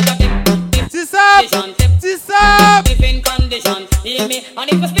 Living condition. Hear me? And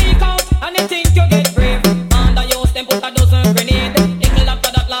if you speak out and you think you get brave, under your stem put a dozen grenade. Little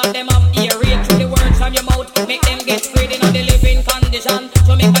after that lad them have ear raid through the words from your mouth. Make them get sprayed in the living condition.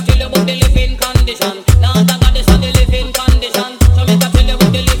 So make a tell you about the living condition. Now that God is on the living condition. So make a tell you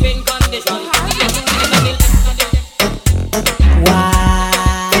about the living condition.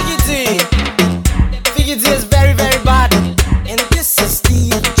 Wow. Figgy D is very, very bad.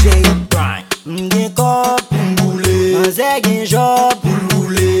 gen job pour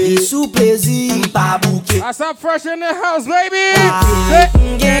rouler. Sous plaisir, pas bouquet. I saw fresh in the house, baby.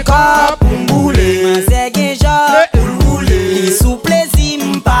 Gen cop pour rouler. Moi c'est gen job pour rouler. Sous plaisir,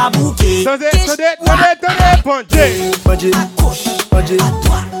 pas bouquet. Tenez, punch.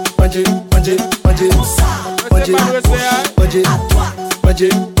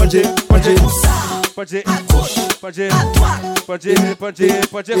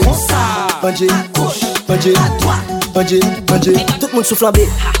 Tout le monde souffle en B.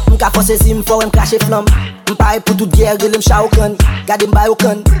 M'ka force si m'fort m'cracher flamme. M'pareil pour toute guerre, gueule m'cha au con. Gade m'baye au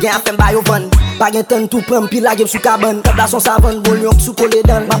con, gen a fait m'baye au van. Pas gen temps tout prendre, pile la game sous cabane. Quand la son savane, bon lion sous collé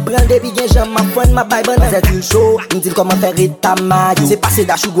dans. M'a prend depuis gen jam, m'a prend m'a baye banan. C'est il chaud, m'dit comment faire étamage. C'est passé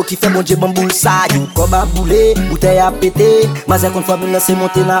d'achougo qui fait bon Dieu bamboule ça. Comme a boulé, bouteille a pété. Ma zè kon formule c'est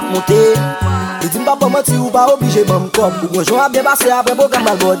monter n'a monter. Il dit m'pa pas mentir ou pas obligé bam comme. Ou bon jour a bien passé après programme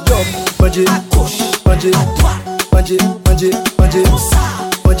mal bon job. Manger à gauche, manger à droite. Manger à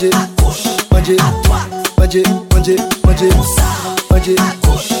gauche, manger à droite. Manger à gauche, manger à droite. Manger à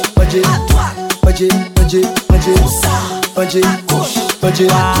gauche, manger à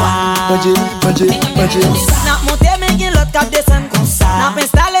droite. N'a monté mais gen l'autre cap descend comme ça. N'a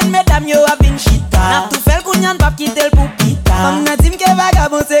installé mesdames yo a bin chita. N'a tout fait qu'on y'en pas quitter le poupita. Comme n'a dit que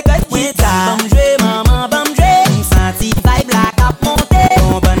vagabond c'est que chita. Bam jouer maman bam jouer. Senti vibe la cap monter.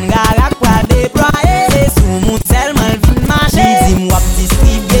 Bon bonne garaque pour déployer. C'est sous mon tellement vin marcher. Dis-moi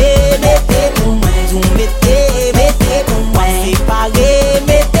distribuer, mettez pour moi. Tout mettez pour moi. Séparer,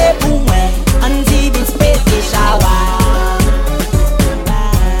 mettez pour moi. Andy bin pété shower.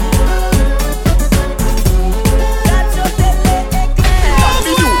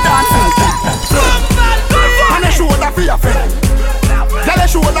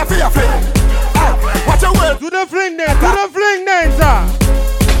 Do the fling then, sir.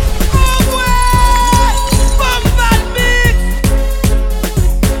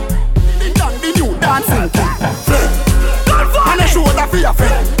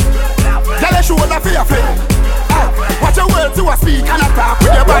 Watch your words to a speak and attack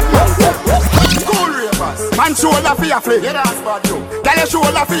with your bad mouth. Cool ravers, man shoulder for your flick. Yeah, that's bad yo. Tell your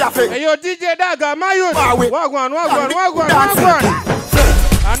shoulder for your flick. Hey yo, DJ Dagga, my youth. Wagwan.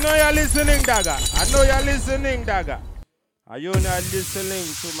 I know you're listening, Dagga. Are you not listening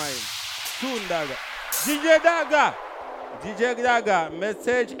to my tune, Dagga? DJ Dagga,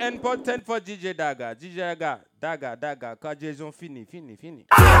 message important for DJ Dagga. DJ Dagga, quand ils ont fini.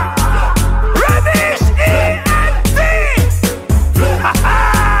 Rubbish ENT!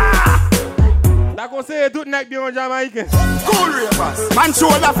 D'accord, c'est tout net bien en Jamaïque. Cool ravers, man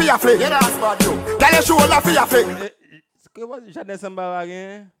shoulder for your flick. Yeah, that's bad yo. Tell your shoulder for your flick. J'adore Samba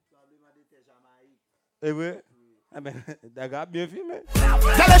rien. Eh oui. Ah ben, Dagga bien filmé.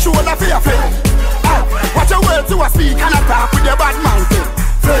 Tell your shoulder for your flick. Watch your words to a speak and attack with your bad mouth.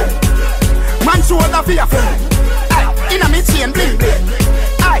 Man shoulder for your flick. Inna me chain bling bling.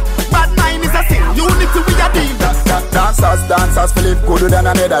 Bad mind is a sin. Unity we a deal. Dancers feel it gooder than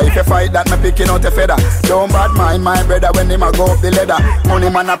another. If you fight that, me picking out a feather. Don't bad mind my brother when him a go up the ladder. Money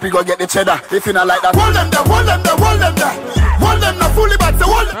man up, go get the cheddar. If you not like that, hold them there. Hold them now fully bad, so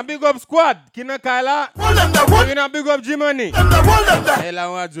hold them. And big up squad, Kina Kaila. Hold them there, hold them. And big up G-Money. Hold them there. Hey, la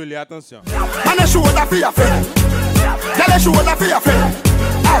on Julie, attention. Man a shoulder for your friend. Tell a shoulder for your friend.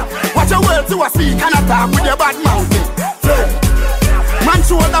 Watch your words to a speak and attack with your bad mouth. Man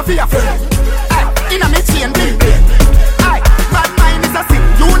shoulder for your friend. Inna me chain bling bling. Bad mind is a sin.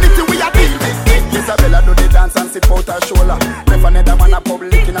 Unity we a deal with. Isabella do the dance and sit out her shoulder. Left another man a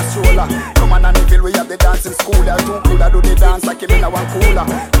public in a stroller. Come on and Neville we have the dancing school. They are too cool. I do the dance like him in a one cooler.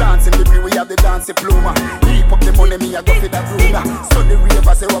 Dancing the we have the dancing pluma. Heap up the money me a go for the ruler. So the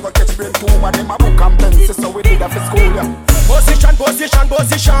ravers say we go catch brain tumor. Them a book and pencil so we did that for school.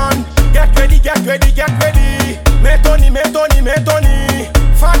 Position. Get ready. Metoni.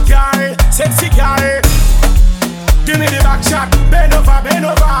 Fat girl, sexy girl. Give me the back shot, bend over,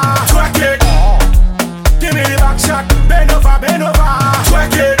 twerk it. Give me the back shot, bend over,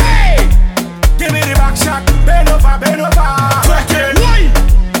 twerk it. Hey! Give me the back shot, bend over, twerk it.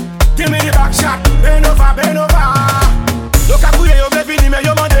 Give me the back shot, bend over. Look at you baby, me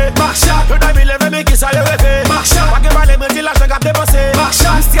yo mande. Back shot, le dame lève me qui ça le rêve. Back shot, pas que valer me dit la j'en garde dépenser. Back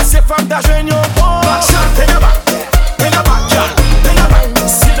shot, c'est assez femme ta jeune yo bon. Back shot, bend your back, girl.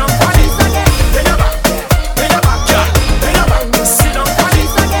 Sit down, body. Bend your back, girl. Sit down, body.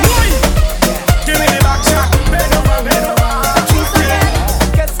 Give me the back shot, bend over.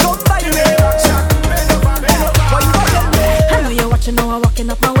 Qu'est-ce qu'on va y faire? Bend over. I know you're watching, now I'm walking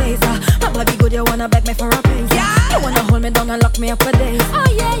up my ways. My body good, you wanna beg me for a piece. You wanna hold me down and lock me up for days. Oh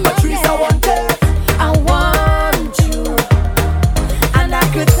yeah. Patrice, I want you.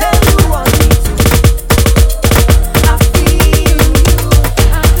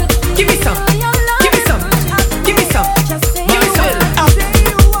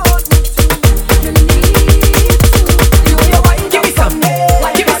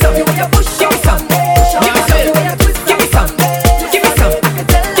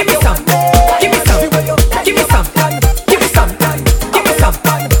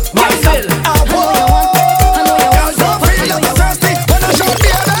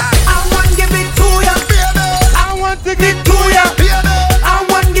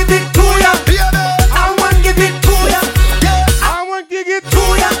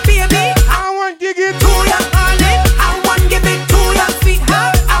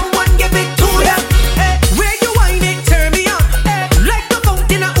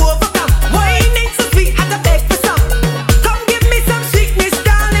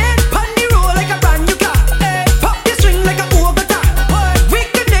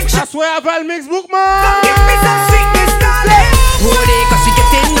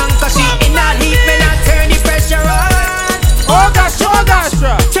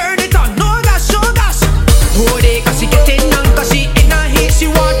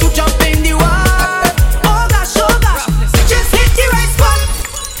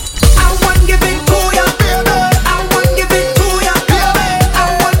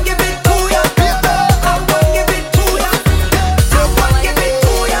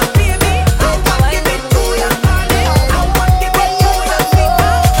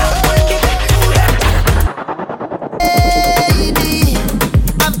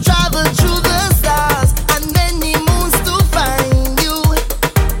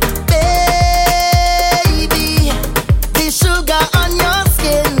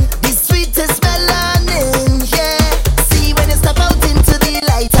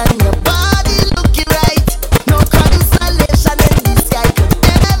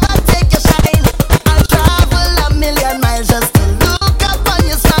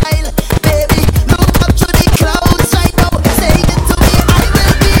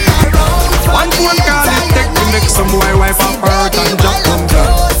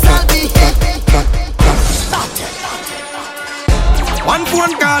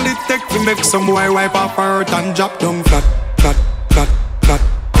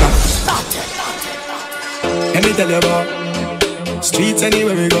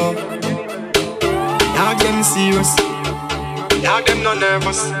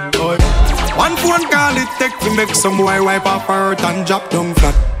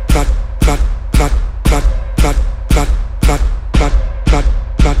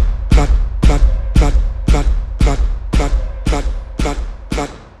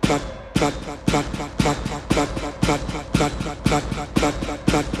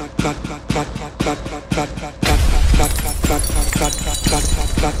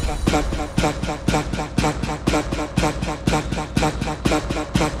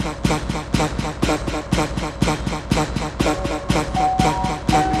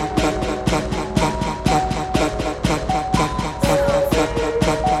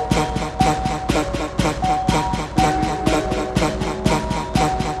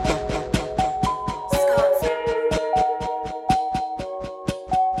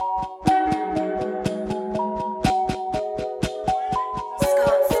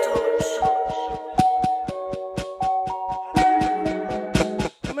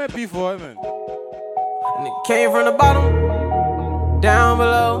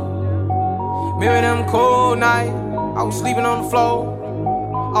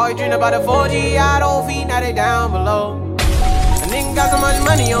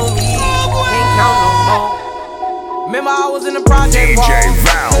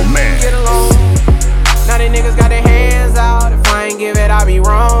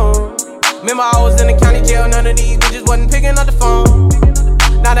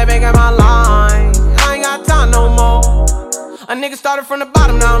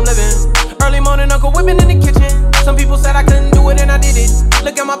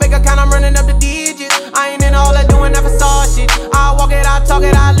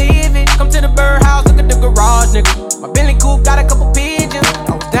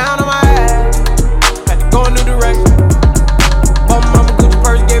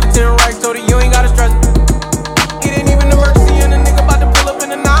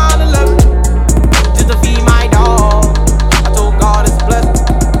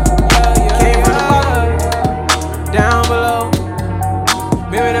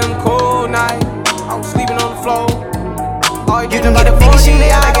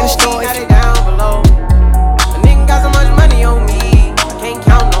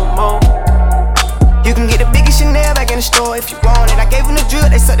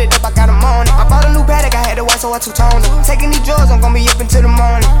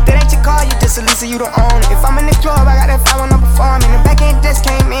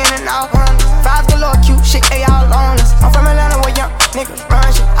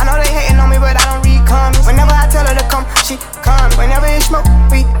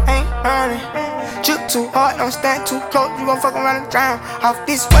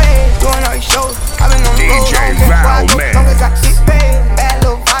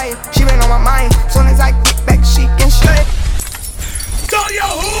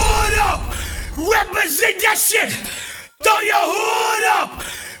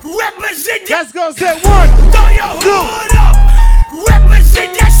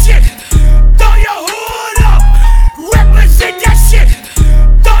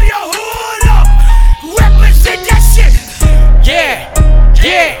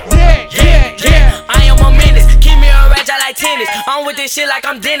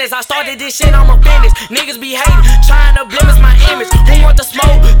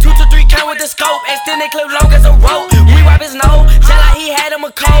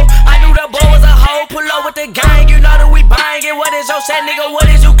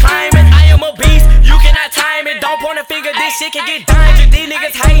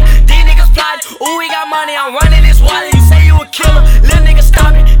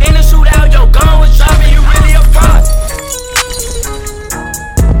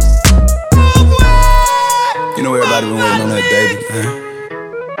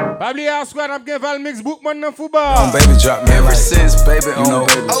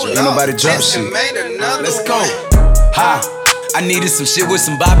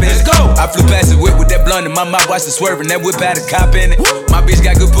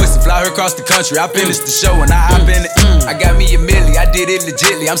 I got me a milli, I did it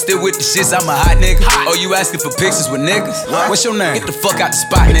legitly. I'm still with the shits, I'm a hot nigga. Oh, you asking for pictures with niggas? What's your name? Get the fuck out the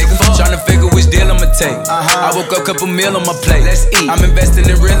spot, nigga. Tryna figure which deal I'ma take. I woke up, couple meal on my plate. Let's eat. I'm investing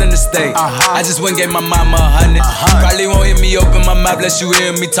in real estate. I just went and gave my mama 100. Probably won't hear me open my mouth, unless you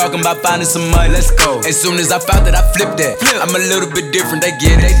hear me talking about finding some money. Let's go. As soon as I found that, I flipped that. I'm a little bit different, they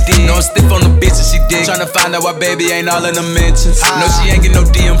get it. No, I'm stiff on the bitch and she dig. Tryna find out why baby ain't all in the mentions. No, she ain't get no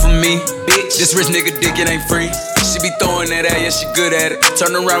DM from me. Bitch, this rich nigga dick, it ain't free. She be throwing that at, yeah, she good at it.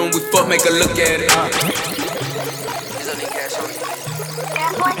 Turn around when we fuck, make her look at it.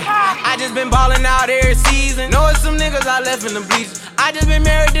 I just been ballin' out every season. Know it's some niggas I left in the bleachers. I just been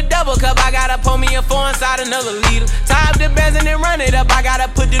married to double cup. I gotta pour me a 4 inside another liter. Tie up the bands and then run it up. I gotta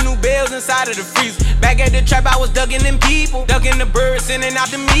put the new bells inside of the freezer. Back at the trap, I was ducking them people, ducking the birds, sending out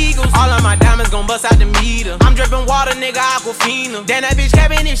the eagles. All of my diamonds gon' bust out the meter. I'm dripping water, nigga, Aquafina. Damn, that bitch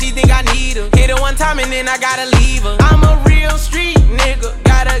capping if she think I need her. Hit her one time and then I gotta leave her. I'm a real street nigga,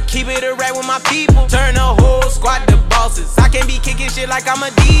 gotta keep it a rap with my people. Turn the whole squad to bosses. I can't be kicking shit like I'm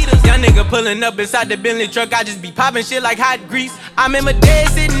Adidas. Young nigga pulling up inside the Bentley truck, I just be popping shit like hot grease. I remember dead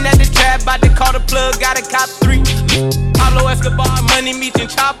sitting at the trap, about to call the plug, got a cop 3. Pablo Escobar, Money Meat and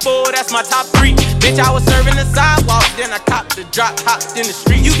Chapo, that's my top 3. Bitch, I was serving the sidewalk, then I copped the drop, hopped in the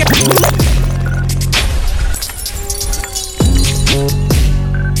street. You got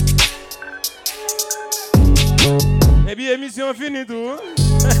Maybe émission finie tout.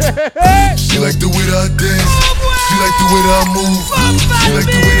 She like the way that I dance. She like the way that I move. She like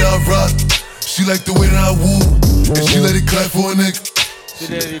the way that I rock. She like the way that I woo. And she let it clap for a nigga. She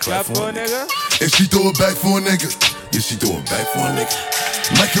let it clap for a nigga. And she throw it back for a nigga. Yeah, she throw it back for a nigga.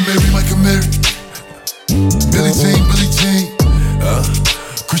 Michael Mary. Billie Jean.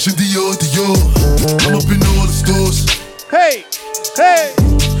 Christian Dior. I'm up in all the stores. Hey.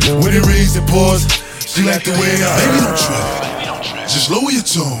 When it rains and pours, she like the way I. Baby, don't trip. Just lower your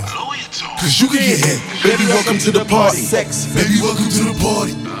tone. Cause you can get hit. Baby, welcome to the party. Sex. Baby, welcome to the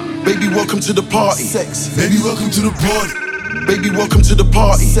party. Baby, welcome to the party. Sex. Baby, welcome to the party. Baby, welcome to the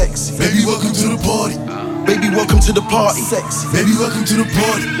party. Sex. Baby, welcome to the party. Baby, welcome to the party. Sex. Baby, welcome to the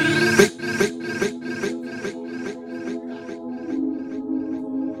party.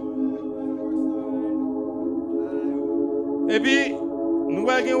 Et puis, nous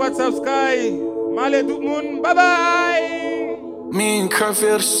allons WhatsApp Sky. Malé tout le monde. Bye bye. Me and Kurt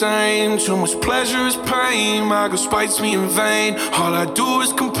feel the same. Too much pleasure is pain. My girl spites me in vain. All I do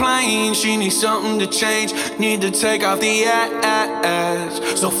is complain. She needs something to change. Need to take off the ass.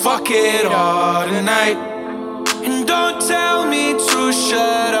 So fuck it all tonight. And don't tell me to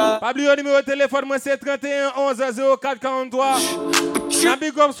shut up. Pas oublier numéro de téléphone, moi c'est 31 11 04 43. N'a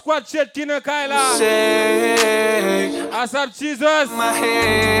big up squad chat qui n'a qu'à là. Asap Jesus. My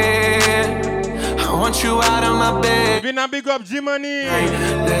head. I want you out of my bed. Been a big up G-Money.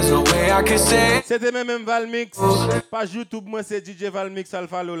 There's no way I can say. C'était même Valmix. Pas YouTube, moi c'est Djvalmix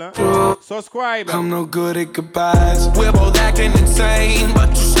Alpha Lola. Subscribe. I'm no good at goodbyes. We're both acting insane, but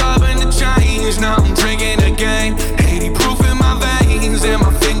you're stubborn to change. Now I'm drinking again. 80 proof in my veins and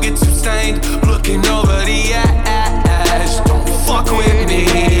my fingertips stained. Looking over the ash. Don't fuck with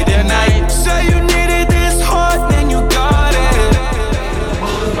me tonight. Say you needed this hard, then you got it.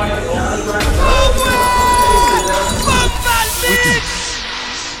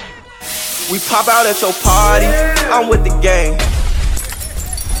 We pop out at your party. I'm with the gang.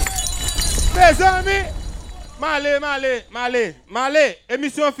 Mes amis, Malé,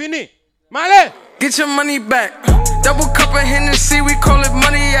 émission finie. Malé, get your money back. Double cup of Hennessy, we call it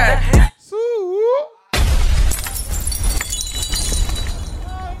money at.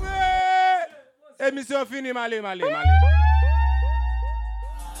 Émission finie, Malé.